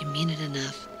you mean it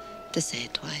enough to say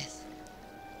it twice.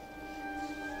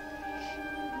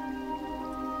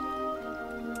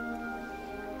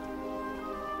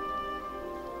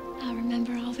 I'll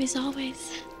remember always,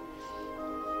 always.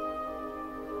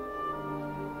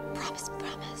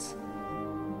 Promise.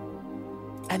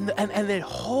 And it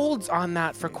holds on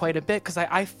that for quite a bit because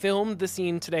I filmed the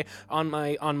scene today on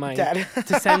my Dead.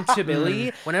 to send to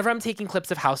Billy. Whenever I'm taking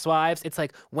clips of Housewives, it's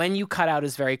like when you cut out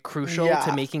is very crucial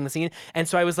to making the scene. And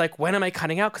so I was like, when am I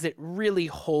cutting out? Because it really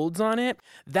holds on it.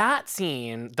 That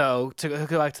scene, though, to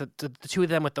go back to the two of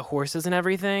them with the horses and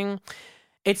everything,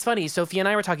 It's funny. Sophia and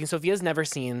I were talking. Sophia's never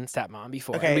seen Stepmom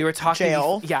before. Okay, And we were talking.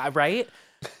 jail. Yeah, right?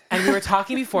 And we were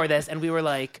talking before this, and we were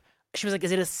like, she was like,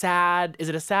 is it a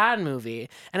sad movie?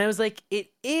 And I was like,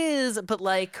 it is, but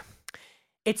like,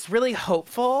 it's really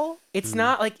hopeful. It's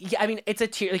not like, I mean, it's a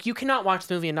tear. Like, you cannot watch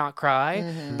the movie and not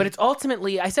cry. But it's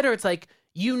ultimately, I said to her, it's like,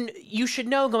 you should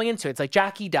know going into it. It's like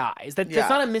Jackie dies. That's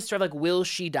not a mystery of like, will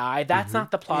she die? That's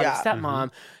not the plot of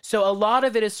Stepmom. So a lot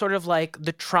of it is sort of like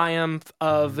the triumph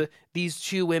of these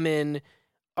two women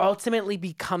ultimately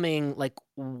becoming like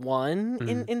one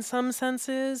in some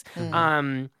senses.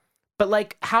 But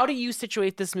like, how do you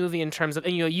situate this movie in terms of,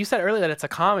 and you said earlier that it's a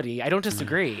comedy. I don't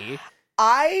disagree.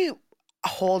 I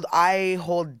hold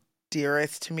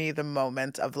dearest to me the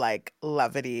moment of like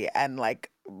levity and like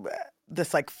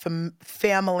this like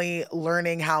family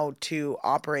learning how to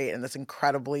operate in this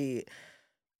incredibly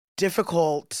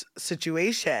difficult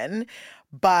situation.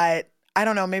 But I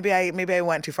don't know, maybe I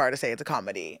went too far to say it's a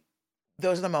comedy.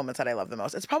 Those are the moments that I love the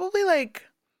most. It's probably like,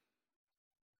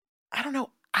 I don't know,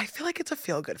 I feel like it's a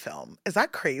feel-good film. Is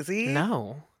that crazy?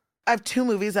 No. I have two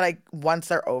movies that once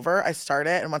they're over, I start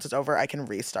it, and once it's over, I can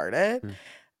restart it.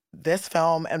 This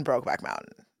film and Brokeback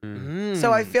Mountain.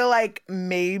 So I feel like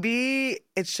maybe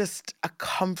it's just a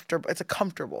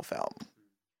comfortable film.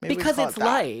 Maybe because it's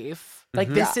life. Like,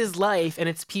 this is life, and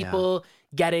it's people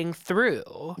getting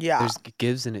through. Yeah. There's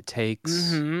gives and it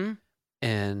takes.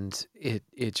 And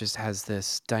it just has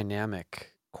this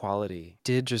dynamic quality.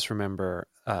 Did just remember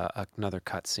another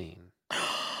cut scene,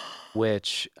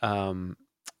 which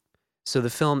so the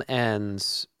film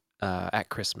ends at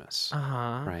Christmas,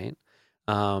 right?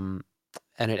 And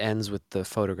it ends with the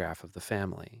photograph of the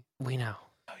family. We know.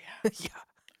 Oh yeah.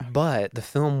 Yeah. But the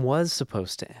film was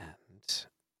supposed to end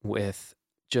with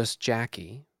just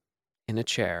Jackie in a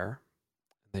chair.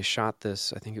 They shot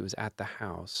this, I think it was at the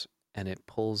house, and it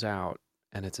pulls out,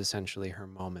 and it's essentially her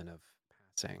moment of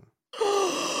passing.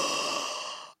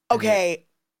 Okay.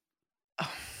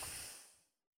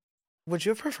 Would you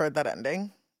have preferred that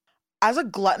ending? As a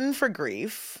glutton for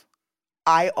grief,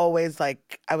 I was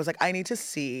like, I need to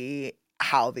see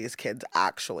how these kids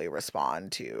actually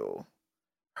respond to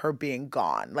her being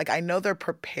gone. Like, I know they're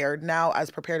prepared now, as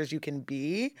prepared as you can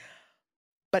be,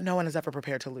 but no one is ever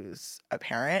prepared to lose a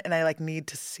parent. And I like need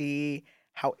to see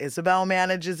how Isabel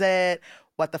manages it,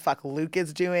 what the fuck Luke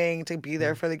is doing to be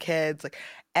there for the kids. Like,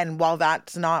 and while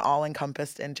that's not all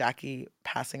encompassed in Jackie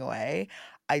passing away,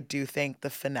 I do think the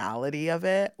finality of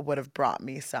it would have brought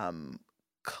me some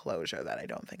closure that I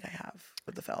don't think I have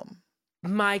with the film.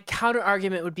 My counter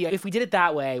argument would be, if we did it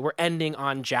that way, we're ending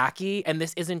on Jackie, and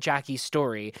this isn't Jackie's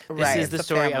story. This is the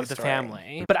story of the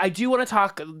family. But I do want to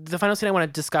talk, the final scene I want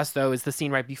to discuss, though, is the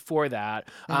scene right before that,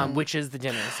 which is the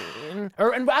dinner scene.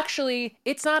 And actually,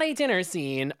 it's not a dinner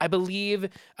scene. I believe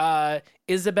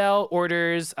Isabel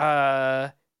orders...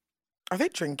 Are they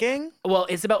drinking? Well,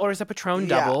 Isabel orders a Patron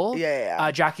double.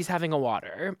 Yeah. Jackie's having a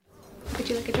water. Would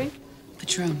you like a drink?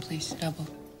 Patron, please, double.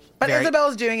 But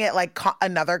Isabel's doing it like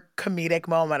another comedic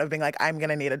moment of being like, I'm going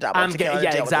to need a double to deal with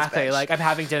this exactly. bitch. Like, I'm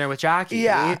having dinner with Jackie.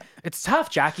 Yeah. It's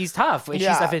tough. Jackie's tough. She's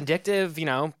a vindictive, she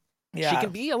can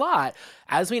be a lot.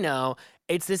 As we know,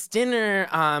 it's this dinner.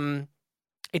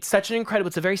 It's such an incredible,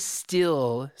 it's a very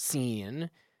still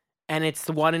scene. And it's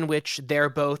the one in which they're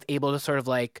both able to sort of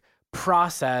like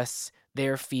process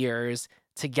their fears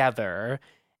together.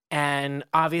 And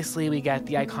obviously we get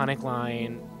the iconic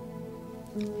line.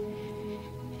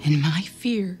 And my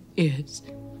fear is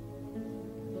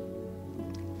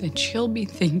that she'll be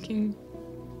thinking,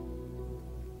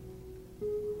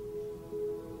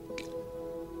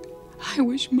 I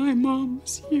wish my mom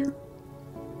was here.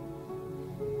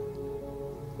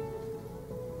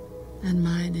 And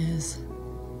mine is,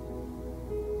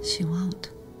 she won't.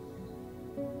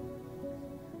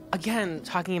 Again,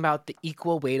 talking about the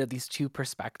equal weight of these two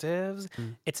perspectives,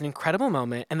 it's an incredible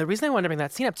moment. And the reason I wanted to bring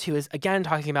that scene up too is, again,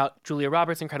 talking about Julia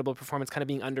Roberts' incredible performance kind of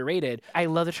being underrated. I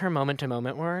love the term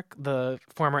moment-to-moment work, the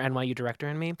former NYU director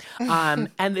in me. And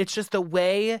it's just the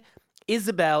way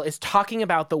Isabel is talking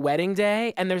about the wedding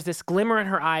day, and there's this glimmer in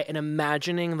her eye and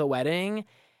imagining the wedding.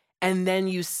 And then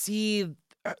you see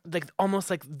like almost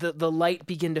like the light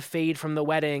begin to fade from the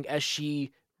wedding as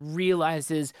she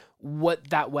realizes what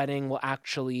that wedding will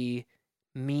actually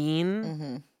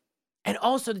mean. And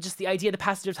also just the idea of the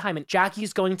passage of time. And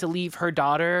Jackie's going to leave her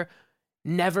daughter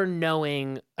never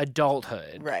knowing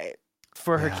adulthood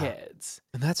for her kids.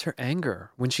 And that's her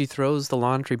anger. When she throws the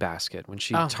laundry basket, when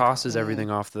she tosses everything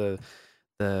off the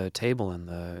table in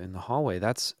the hallway,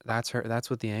 that's her. That's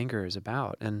what the anger is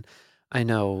about. And I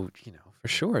know, for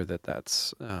sure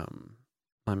that's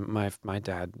my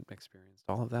dad experienced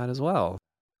all of that as well.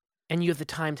 And you have the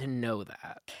time to know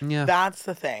that. Yeah. That's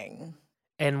the thing.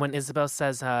 And when Isabel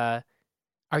says, "Are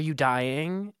you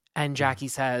dying?" and Jackie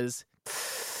says,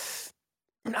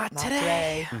 "Not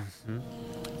today."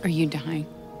 Are you dying?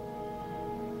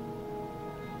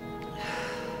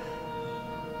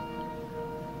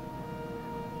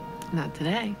 Not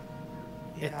today.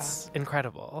 It's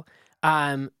incredible.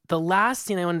 The last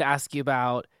scene I wanted to ask you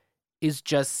about is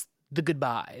just the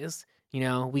goodbyes. You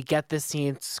know, we get this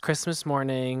scene. It's Christmas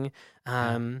morning.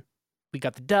 We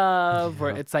got the dove,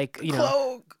 where it's like, you know,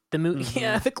 Cloak. the mood.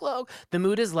 Yeah, the cloak. The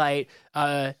mood is light.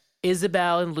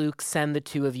 Isabel and Luke send the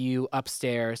two of you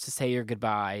upstairs to say your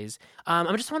goodbyes.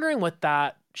 I'm just wondering what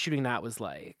that shooting that was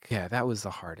like. Yeah, that was the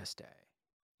hardest day,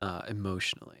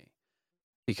 emotionally,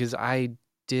 because I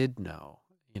did know,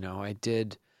 you know, I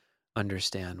did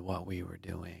understand what we were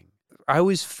doing. I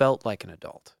always felt like an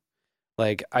adult.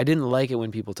 Like, I didn't like it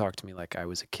when people talked to me like I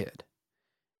was a kid.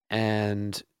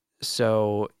 And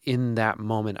so in that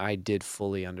moment, I did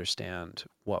fully understand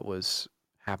what was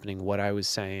happening, what I was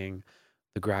saying,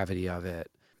 the gravity of it.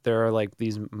 There are like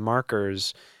these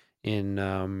markers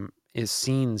in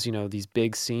scenes, you know, these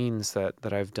big scenes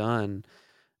that I've done.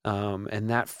 And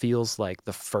that feels like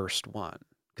the first one,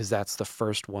 because that's the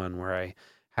first one where I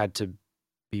had to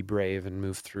be brave and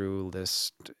move through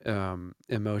this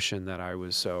emotion that I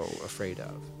was so afraid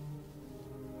of.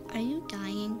 Are you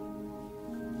dying?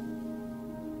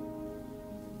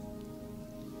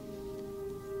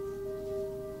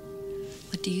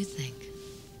 What do you think?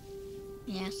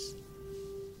 Yes.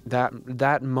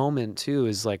 That moment too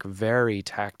is like very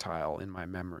tactile in my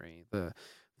memory. The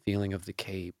feeling of the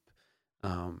cape,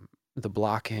 the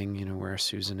blocking, you know, where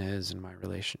Susan is and my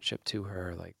relationship to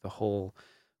her, like the whole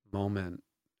moment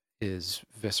is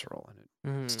visceral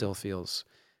and it still feels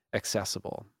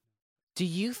accessible. Do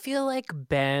you feel like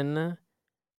Ben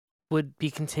would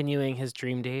be continuing his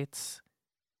dream dates?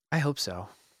 I hope so.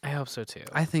 I hope so too.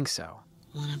 I think so.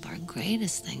 One of our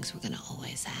greatest things we're going to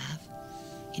always have.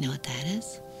 You know what that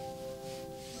is?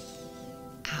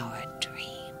 Our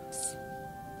dreams.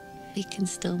 We can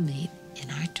still meet in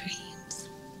our dreams.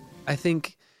 I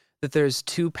think that there's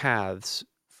two paths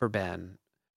for Ben.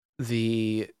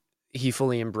 He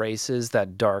fully embraces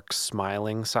that dark,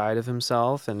 smiling side of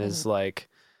himself and is like,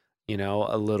 you know,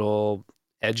 a little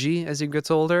edgy as he gets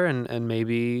older and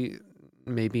maybe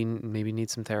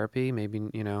needs some therapy. Maybe,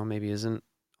 you know, maybe isn't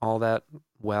all that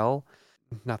well.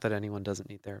 Not that anyone doesn't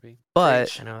need therapy.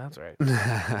 But I know that's right.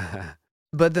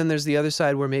 But then there's the other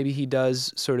side where maybe he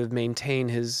does sort of maintain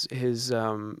his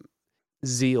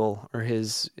zeal or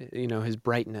his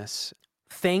brightness.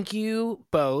 Thank you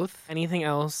both. Anything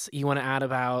else you want to add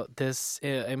about this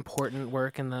important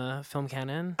work in the film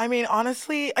canon? I mean,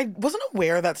 honestly, I wasn't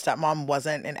aware that Stepmom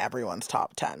wasn't in everyone's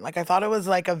top 10. Like, I thought it was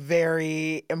like a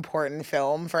very important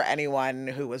film for anyone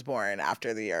who was born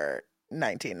after the year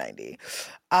 1990.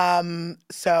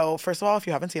 So first of all, if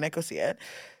you haven't seen it, go see it.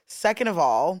 Second of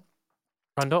all,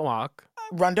 Run, Don't Walk.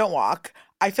 Run, Don't Walk.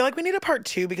 I feel like we need a part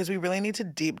 2 because we really need to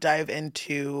deep dive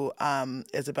into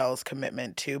Isabel's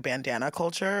commitment to bandana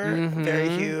culture. Very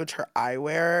huge. Her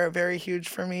eyewear, very huge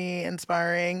for me,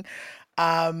 inspiring.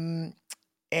 And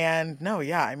no,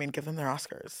 yeah, I mean, give them their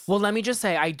Oscars. Well, let me just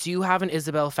say, I do have an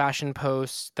Isabel fashion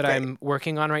post that I'm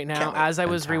working on right now. As I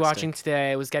was rewatching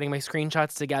today, I was getting my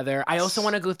screenshots together. I also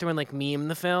want to go through and like meme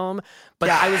the film, but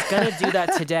I was going to do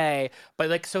that today. But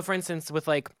like, so for instance, with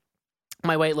like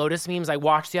my White Lotus memes, I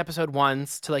watched the episode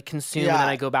once to like consume and then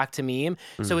I go back to meme.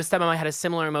 So with Stepmom, I had a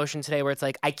similar emotion today where it's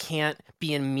like, I can't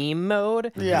be in meme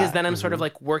mode because then I'm sort of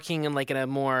like working in like in a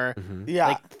more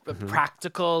like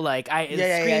practical, like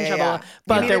screenshotable.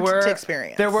 But there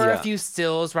were a few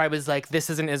stills where I was like,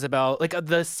 this isn't Isabel. Like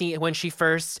the scene when she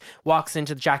first walks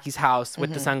into Jackie's house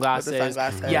with the sunglasses.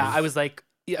 Yeah, I was like,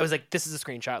 this is a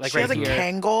screenshot. Like she right has a here.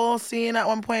 Kangol scene at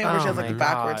one point where she has like the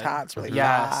backwards hats, really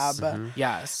fab.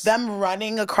 Yes. Them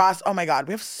running across. Oh my God,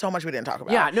 we have so much we didn't talk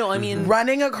about. Yeah, no, I mean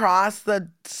running across the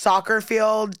soccer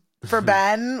field for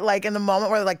Ben, like in the moment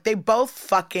where like they both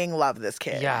fucking love this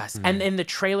kid. Yes, and in the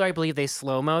trailer, I believe they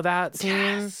slow-mo that scene.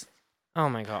 Yes. Oh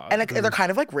my God. And like, they're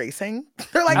kind of like racing.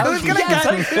 They're like, who's gonna get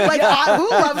like who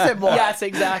loves it more? Yes,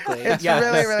 exactly. It's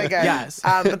really, really good. Yes.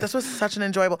 But this was such an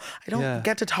enjoyable. I don't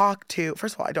get to talk to,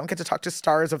 first of all, I don't get to talk to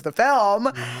stars of the film,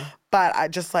 but I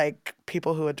just like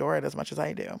people who adore it as much as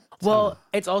I do. Well,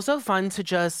 it's also fun to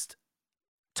just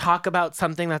talk about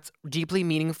something that's deeply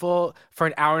meaningful for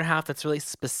an hour and a half that's really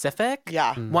specific.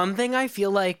 Yeah. One thing I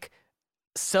feel like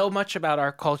so much about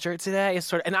our culture today is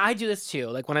sort of, and I do this too,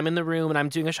 like when I'm in the room and I'm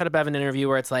doing a Shut Up Evan interview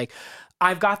where it's like,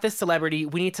 I've got this celebrity.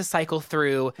 We need to cycle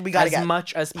through as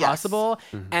much as possible.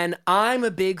 And I'm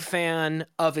a big fan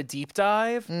of a deep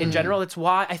dive in general. It's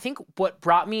why I think what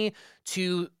brought me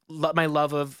to my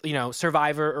love of,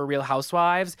 Survivor or Real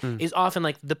Housewives is often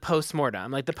like the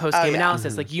post-mortem, like the post-game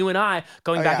analysis. Like you and I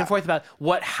going back and forth about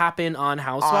what happened on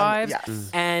Housewives.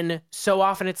 And so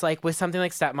often it's like with something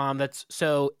like Stepmom that's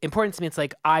so important to me, it's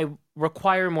like I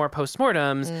require more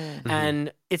postmortems,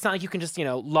 and it's not like you can just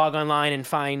log online and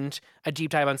find a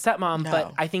deep dive on Stepmom,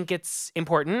 but I think it's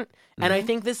important, and I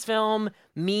think this film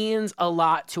means a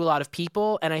lot to a lot of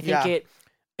people, and I think it,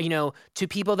 to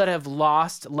people that have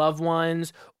lost loved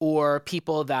ones or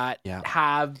people that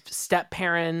have step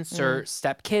parents or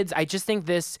step kids, I just think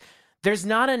there's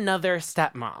not another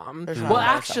Stepmom. Well,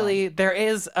 actually, there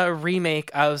is a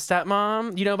remake of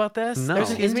Stepmom. You know about this? No.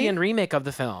 There's an Indian remake of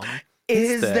the film.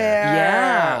 Is there?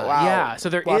 Yeah. Wow. Yeah. So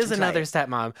there is another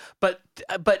Stepmom. But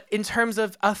in terms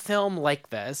of a film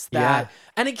like this, and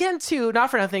again, too,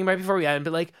 not for nothing, right before we end,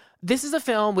 but like, this is a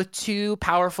film with two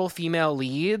powerful female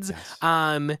leads.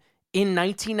 In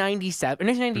 1997,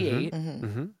 or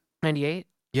 1998. 98?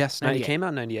 Yes, it came out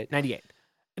in 98. 98.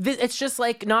 It's just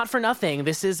like, not for nothing.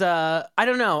 This is I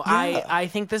don't know. I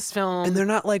think this film. And they're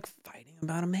not like fighting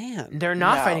about a man. They're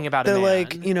not fighting about a man. They're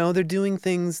like, they're doing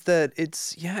things that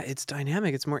it's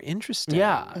dynamic. It's more interesting.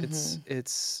 Yeah.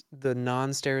 It's the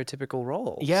non-stereotypical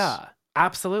roles. Yeah.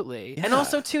 Absolutely. Yeah. And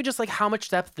also, too, just like how much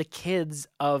depth the kids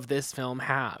of this film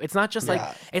have. It's not just like,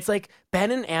 it's like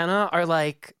Ben and Anna are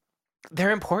like,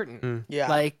 they're important. Yeah.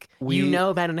 Like,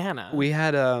 Ben and Anna. We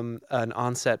had an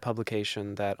on-set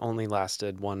publication that only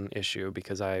lasted one issue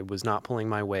because I was not pulling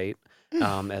my weight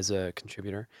as a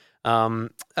contributor.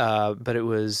 But it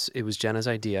was Jenna's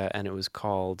idea, and it was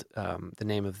called, the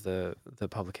name of the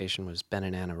publication was Ben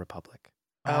and Anna Republic.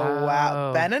 Oh,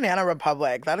 wow. Ben and Anna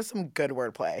Republic. That is some good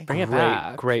wordplay. Bring it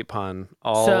back. Great pun.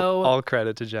 All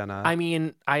credit to Jenna. I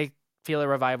mean, I feel a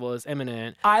revival is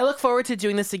imminent. I look forward to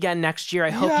doing this again next year. I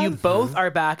hope you both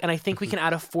are back, and I think we can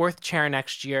add a fourth chair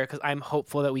next year because I'm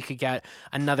hopeful that we could get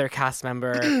another cast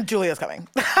member. Julia's coming.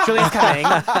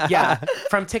 Yeah.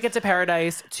 From Ticket to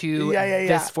Paradise to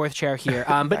this fourth chair here.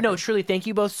 But no, truly, thank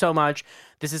you both so much.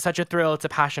 This is such a thrill. It's a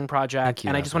passion project.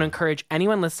 And I just want to encourage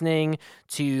anyone listening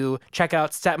to check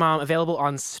out Stepmom, available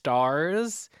on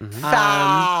Starz.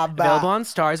 Available on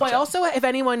Starz. But also, if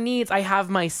anyone needs, I have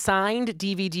my signed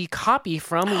DVD copy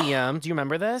from Liam. Do you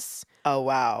remember this? Oh,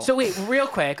 wow. So wait, real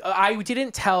quick. I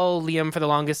didn't tell Liam for the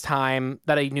longest time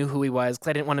that I knew who he was because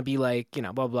I didn't want to be like,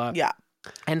 blah, blah. Yeah.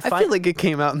 And I feel like it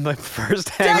came out in the first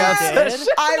hangout session.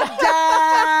 I'm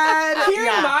dead. Here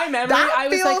in my memory, I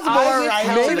was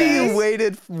like, maybe you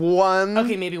waited one.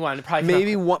 Okay, maybe one. Probably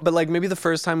maybe one, but like maybe the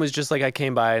first time was just like I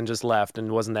came by and just left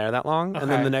and wasn't there that long, and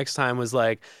then the next time was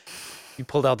like you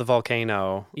pulled out the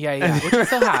volcano. Yeah, which I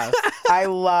still have. I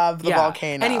love the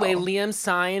volcano. Anyway, Liam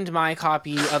signed my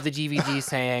copy of the DVD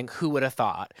saying, "Who would have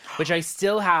thought?" which I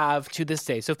still have to this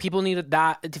day. So if people need a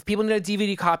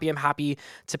DVD copy, I'm happy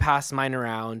to pass mine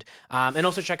around. And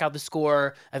also check out the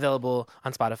score, available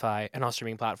on Spotify and all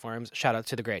streaming platforms. Shout out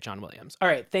to the great John Williams. All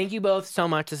right, thank you both so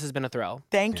much. This has been a thrill.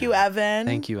 Thank you, Evan.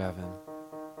 Thank you, Evan.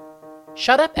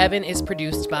 Shut Up, Evan is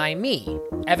produced by me,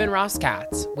 Evan Ross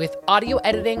Katz, with audio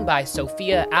editing by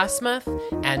Sophia Asmuth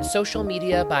and social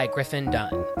media by Griffin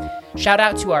Dunn. Shout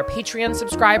out to our Patreon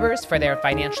subscribers for their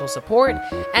financial support,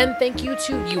 and thank you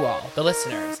to you all, the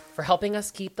listeners, for helping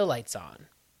us keep the lights on.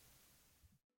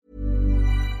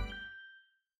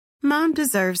 Mom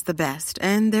deserves the best,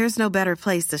 and there's no better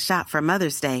place to shop for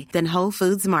Mother's Day than Whole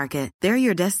Foods Market. They're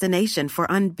your destination for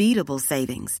unbeatable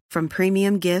savings, from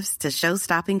premium gifts to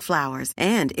show-stopping flowers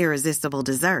and irresistible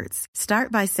desserts.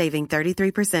 Start by saving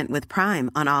 33% with Prime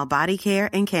on all body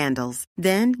care and candles.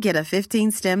 Then get a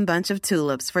 15-stem bunch of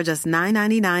tulips for just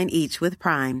 $9.99 each with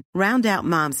Prime. Round out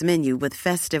Mom's menu with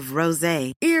festive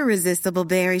rosé, irresistible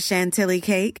berry chantilly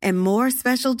cake, and more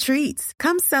special treats.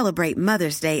 Come celebrate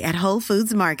Mother's Day at Whole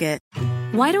Foods Market.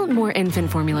 Why don't more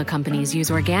infant formula companies use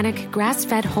organic,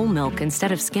 grass-fed whole milk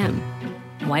instead of skim?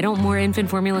 Why don't more infant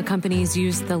formula companies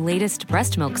use the latest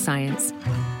breast milk science?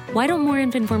 Why don't more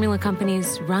infant formula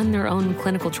companies run their own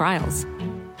clinical trials?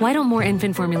 Why don't more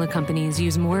infant formula companies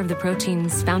use more of the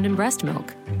proteins found in breast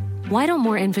milk? Why don't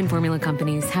more infant formula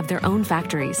companies have their own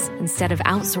factories instead of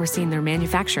outsourcing their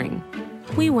manufacturing?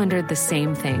 We wondered the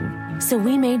same thing. So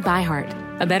we made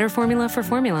ByHeart, a better formula for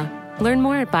formula. Learn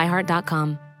more at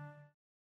byheart.com.